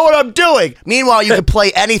don't know what I'm doing. Meanwhile, you could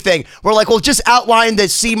play anything. We're like, well, just outline the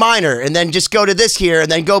C minor and then just go to this here and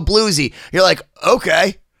then go bluesy. You're like,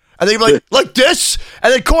 okay. And then you're like this?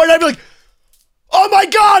 And then Corey and I'd be like, oh my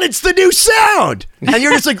God, it's the new sound. And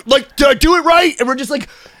you're just like, did I do it right? And we're just like,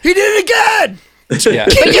 he did it again. Yeah.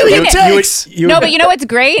 But but you know what's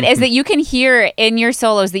great is that you can hear in your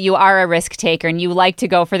solos that you are a risk taker and you like to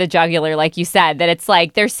go for the jugular, like you said, that it's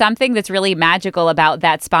like there's something that's really magical about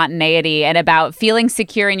that spontaneity and about feeling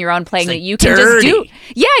secure in your own playing that you can just do.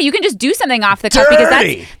 Yeah, you can just do something off the cuff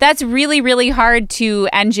because that's really, really hard to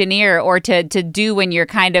engineer or to do when you're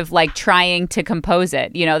kind of like trying to compose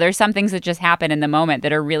it. You know, there's some things that just happen in the moment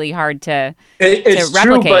that are really hard to replicate.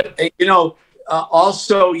 True, but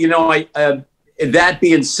also, that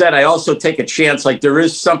being said, I also take a chance. Like there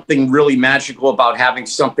is something really magical about having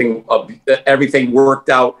everything worked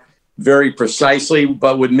out very precisely.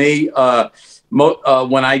 But with me,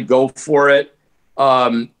 when I go for it,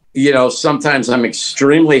 sometimes I'm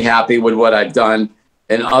extremely happy with what I've done,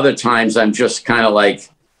 and other times I'm just kind of like,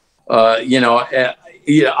 I'll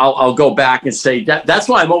go back and say that's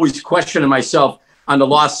why I'm always questioning myself on the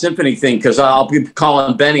Lost Symphony thing, because I'll be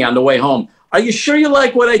calling Benny on the way home. Are you sure you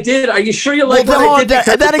like what I did? Are you sure you like what I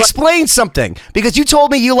did? That explains something, because you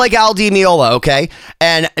told me you like Al Di Meola, okay?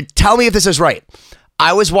 And tell me if this is right.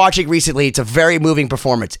 I was watching recently. It's a very moving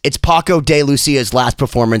performance. It's Paco de Lucia's last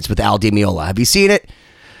performance with Al Di Meola. Have you seen it?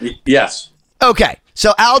 Yes. Okay.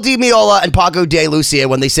 So Al Di Meola and Paco de Lucia,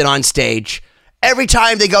 when they sit on stage, every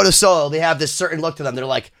time they go to solo, they have this certain look to them. They're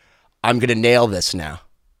like, I'm going to nail this now.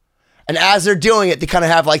 And as they're doing it, they kind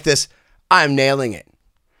of have like this, I'm nailing it.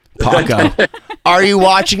 Paco, are you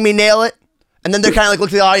watching me nail it? And then they're kind of like, look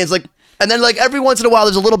at the audience, like, and then like every once in a while,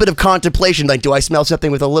 there's a little bit of contemplation. Like, do I smell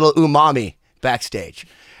something with a little umami backstage?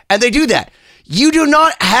 And they do that. You do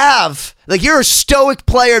not have, like, you're a stoic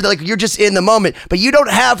player, like you're just in the moment, but you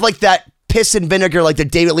don't have like that piss and vinegar, like the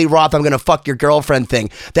David Lee Roth, I'm going to fuck your girlfriend thing.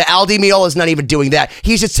 The Al Di Meola is not even doing that.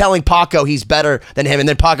 He's just telling Paco he's better than him. And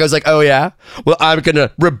then Paco's like, oh yeah? Well, I'm going to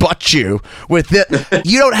rebut you with it.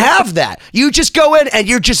 You don't have that. You just go in and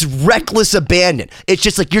you're just reckless abandon. It's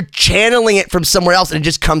just like you're channeling it from somewhere else and it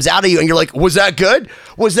just comes out of you. And you're like, was that good?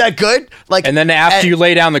 Was that good? Like, and then after you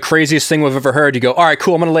lay down the craziest thing we've ever heard, you go, all right,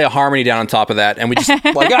 cool. I'm going to lay a harmony down on top of that. And we just like,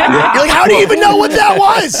 You're like, how do you even know what that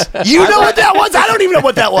was? You know what that was? I don't even know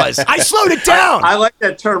what that was. I slowed it down. I like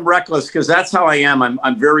that term reckless because that's how I am.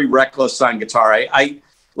 I'm very reckless on guitar. I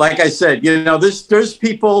like I said, there's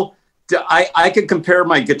people. I could compare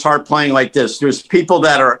my guitar playing like this. There's people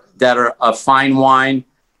that are a fine wine,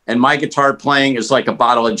 and my guitar playing is like a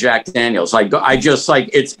bottle of Jack Daniels. I just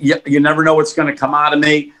like it's. You never know what's going to come out of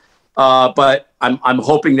me, but I'm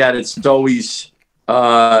hoping that it's always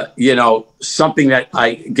something that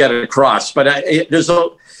I get across. But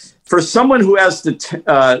for someone who has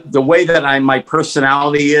the way that my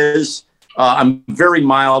personality is, I'm very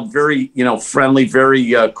mild, very friendly,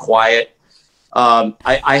 very quiet.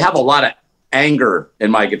 I have a lot of anger in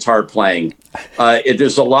my guitar playing.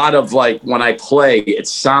 There's a lot of like when I play, it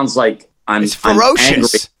sounds like it's ferocious. I'm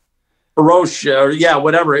angry. Ferocious, or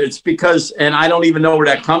whatever. It's because, and I don't even know where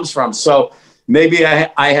that comes from. So maybe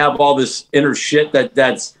I have all this inner shit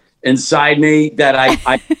that's inside me that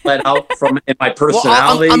I let out from in my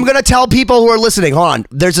personality. Well, I'm going to tell people who are listening, hold on.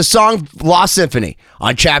 There's a song, Lost Symphony,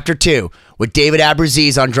 on Chapter 2 with David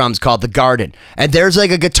Abraziz on drums called The Garden. And there's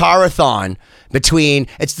like a guitar-a-thon between,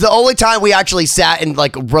 it's the only time we actually sat and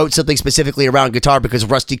like wrote something specifically around guitar because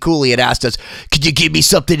Rusty Cooley had asked us, could you give me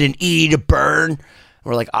something in E to burn?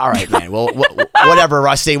 We're like, all right, man. Well, whatever,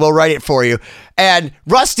 Rusty. We'll write it for you. And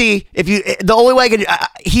Rusty, the only way I can,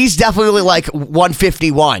 he's definitely like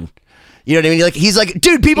 151. You know what I mean? Like he's like,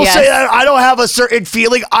 dude. People say I don't have a certain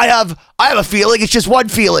feeling. I have a feeling. It's just one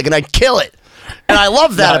feeling, and I kill it. And I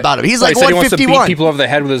love that about him. He's like 151. He wants to beat people over the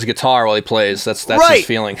head with his guitar while he plays. That's right. His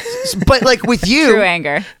feeling. But like with you, true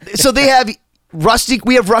anger. So they have.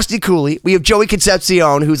 We have Rusty Cooley. We have Joey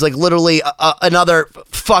Concepcion, who's like literally another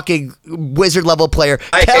fucking wizard level player.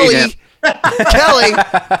 Kelly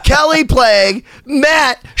playing,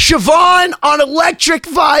 Matt, Siobhan on electric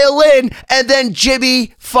violin, and then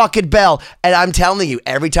Jimmy fucking Bell. And I'm telling you,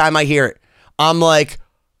 every time I hear it, I'm like,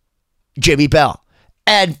 Jimmy Bell.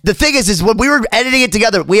 And the thing is when we were editing it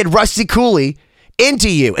together, we had Rusty Cooley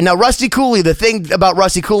into you. And now Rusty Cooley, the thing about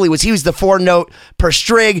Rusty Cooley was he was the 4-note per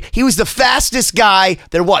string. He was the fastest guy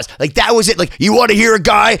there was. Like that was it. Like you want to hear a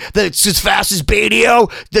guy that's as fast as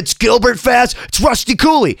Badio, that's Gilbert fast? It's Rusty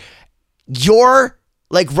Cooley. You're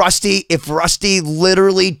like Rusty if Rusty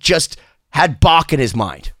literally just had Bach in his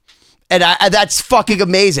mind. And that's fucking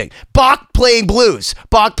amazing. Bach playing blues.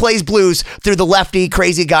 Bach plays blues through the lefty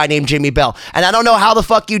crazy guy named Jimmy Bell. And I don't know how the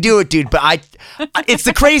fuck you do it, dude, but it's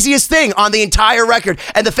the craziest thing on the entire record.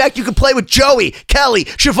 And the fact you can play with Joey, Kelly,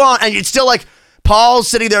 Siobhan, and it's still like Paul's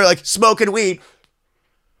sitting there like smoking weed.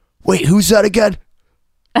 Wait, who's that again?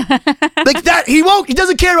 Like that, he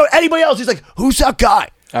doesn't care about anybody else. He's like, who's that guy?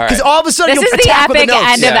 All Because right. all of a sudden This you'll is the attack with epic notes.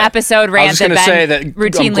 end of episode I rant was that going Ben to say that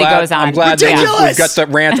routinely goes on. I'm glad that Ridiculous! we've got the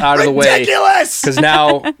rant out of the way. Ridiculous! Because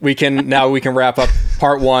now we can wrap up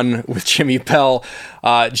part 1 with Jimmy Bell.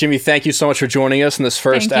 Jimmy, thank you so much for joiing us in this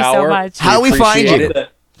first Thank you so hour. much. How we find appreciate you? it.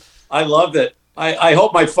 I loved it. I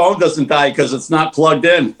hope my phone doesn't die because it's not plugged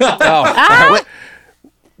in. Oh.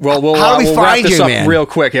 Well, we'll How do we we'll wrap find this you, up man? real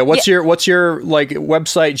quick. Yeah, what's your like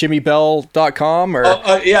website? JimmyBell.com or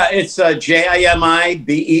Yeah, it's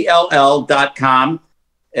JIMIBELL.com.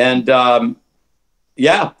 And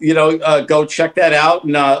go check that out.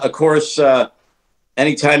 And of course,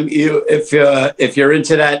 anytime if you're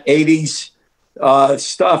into that 80s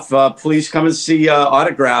stuff, please come and see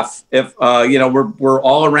Autograph. If we're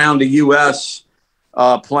all around the US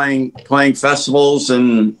playing festivals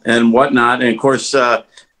and whatnot. And of course,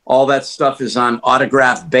 all that stuff is on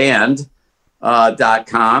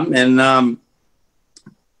autographband.com. And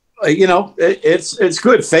it's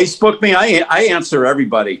good. Facebook me. I answer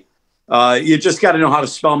everybody. You just got to know how to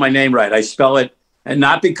spell my name right. I spell it, and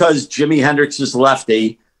not because Jimi Hendrix is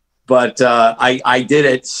lefty, but I did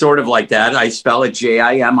it sort of like that. I spell it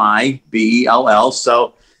JIMIBELL.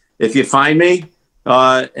 So if you find me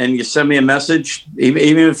and you send me a message,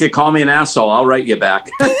 even if you call me an asshole, I'll write you back.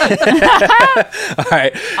 All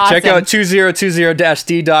right. Awesome. Check out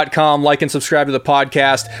 2020-d.com. Like and subscribe to the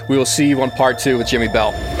podcast. We will see you on part 2 with Jimmy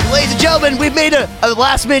Bell. Ladies and gentlemen, we've made a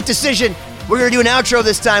last-minute decision. We're going to do an outro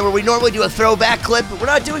this time where we normally do a throwback clip, but we're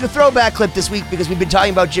not doing a throwback clip this week because we've been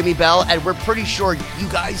talking about Jimmy Bell, and we're pretty sure you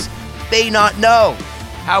guys may not know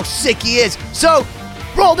how sick he is. So,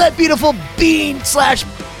 roll that beautiful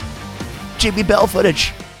Bean/Jimmy Bell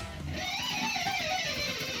footage.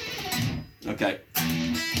 Okay.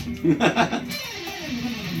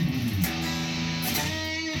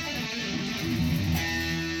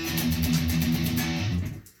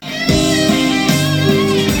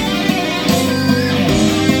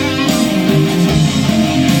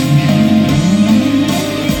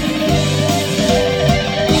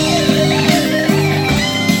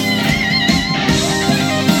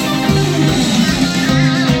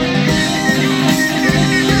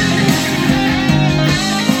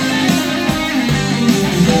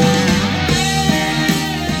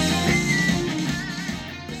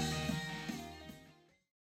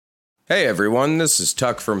 Hey everyone, this is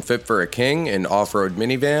Tuck from Fit for a King and Off-Road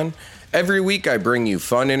Minivan. Every week I bring you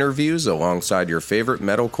fun interviews alongside your favorite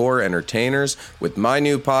metalcore entertainers with my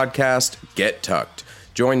new podcast, Get Tucked.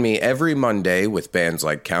 Join me every Monday with bands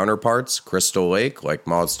like Counterparts, Crystal Lake, like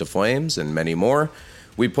Moths to Flames, and many more.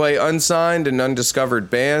 We play unsigned and undiscovered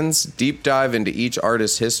bands, deep dive into each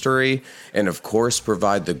artist's history, and of course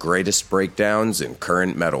provide the greatest breakdowns in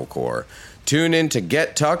current metalcore. Tune in to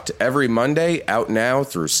Get Tucked every Monday, out now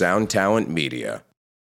through Sound Talent Media.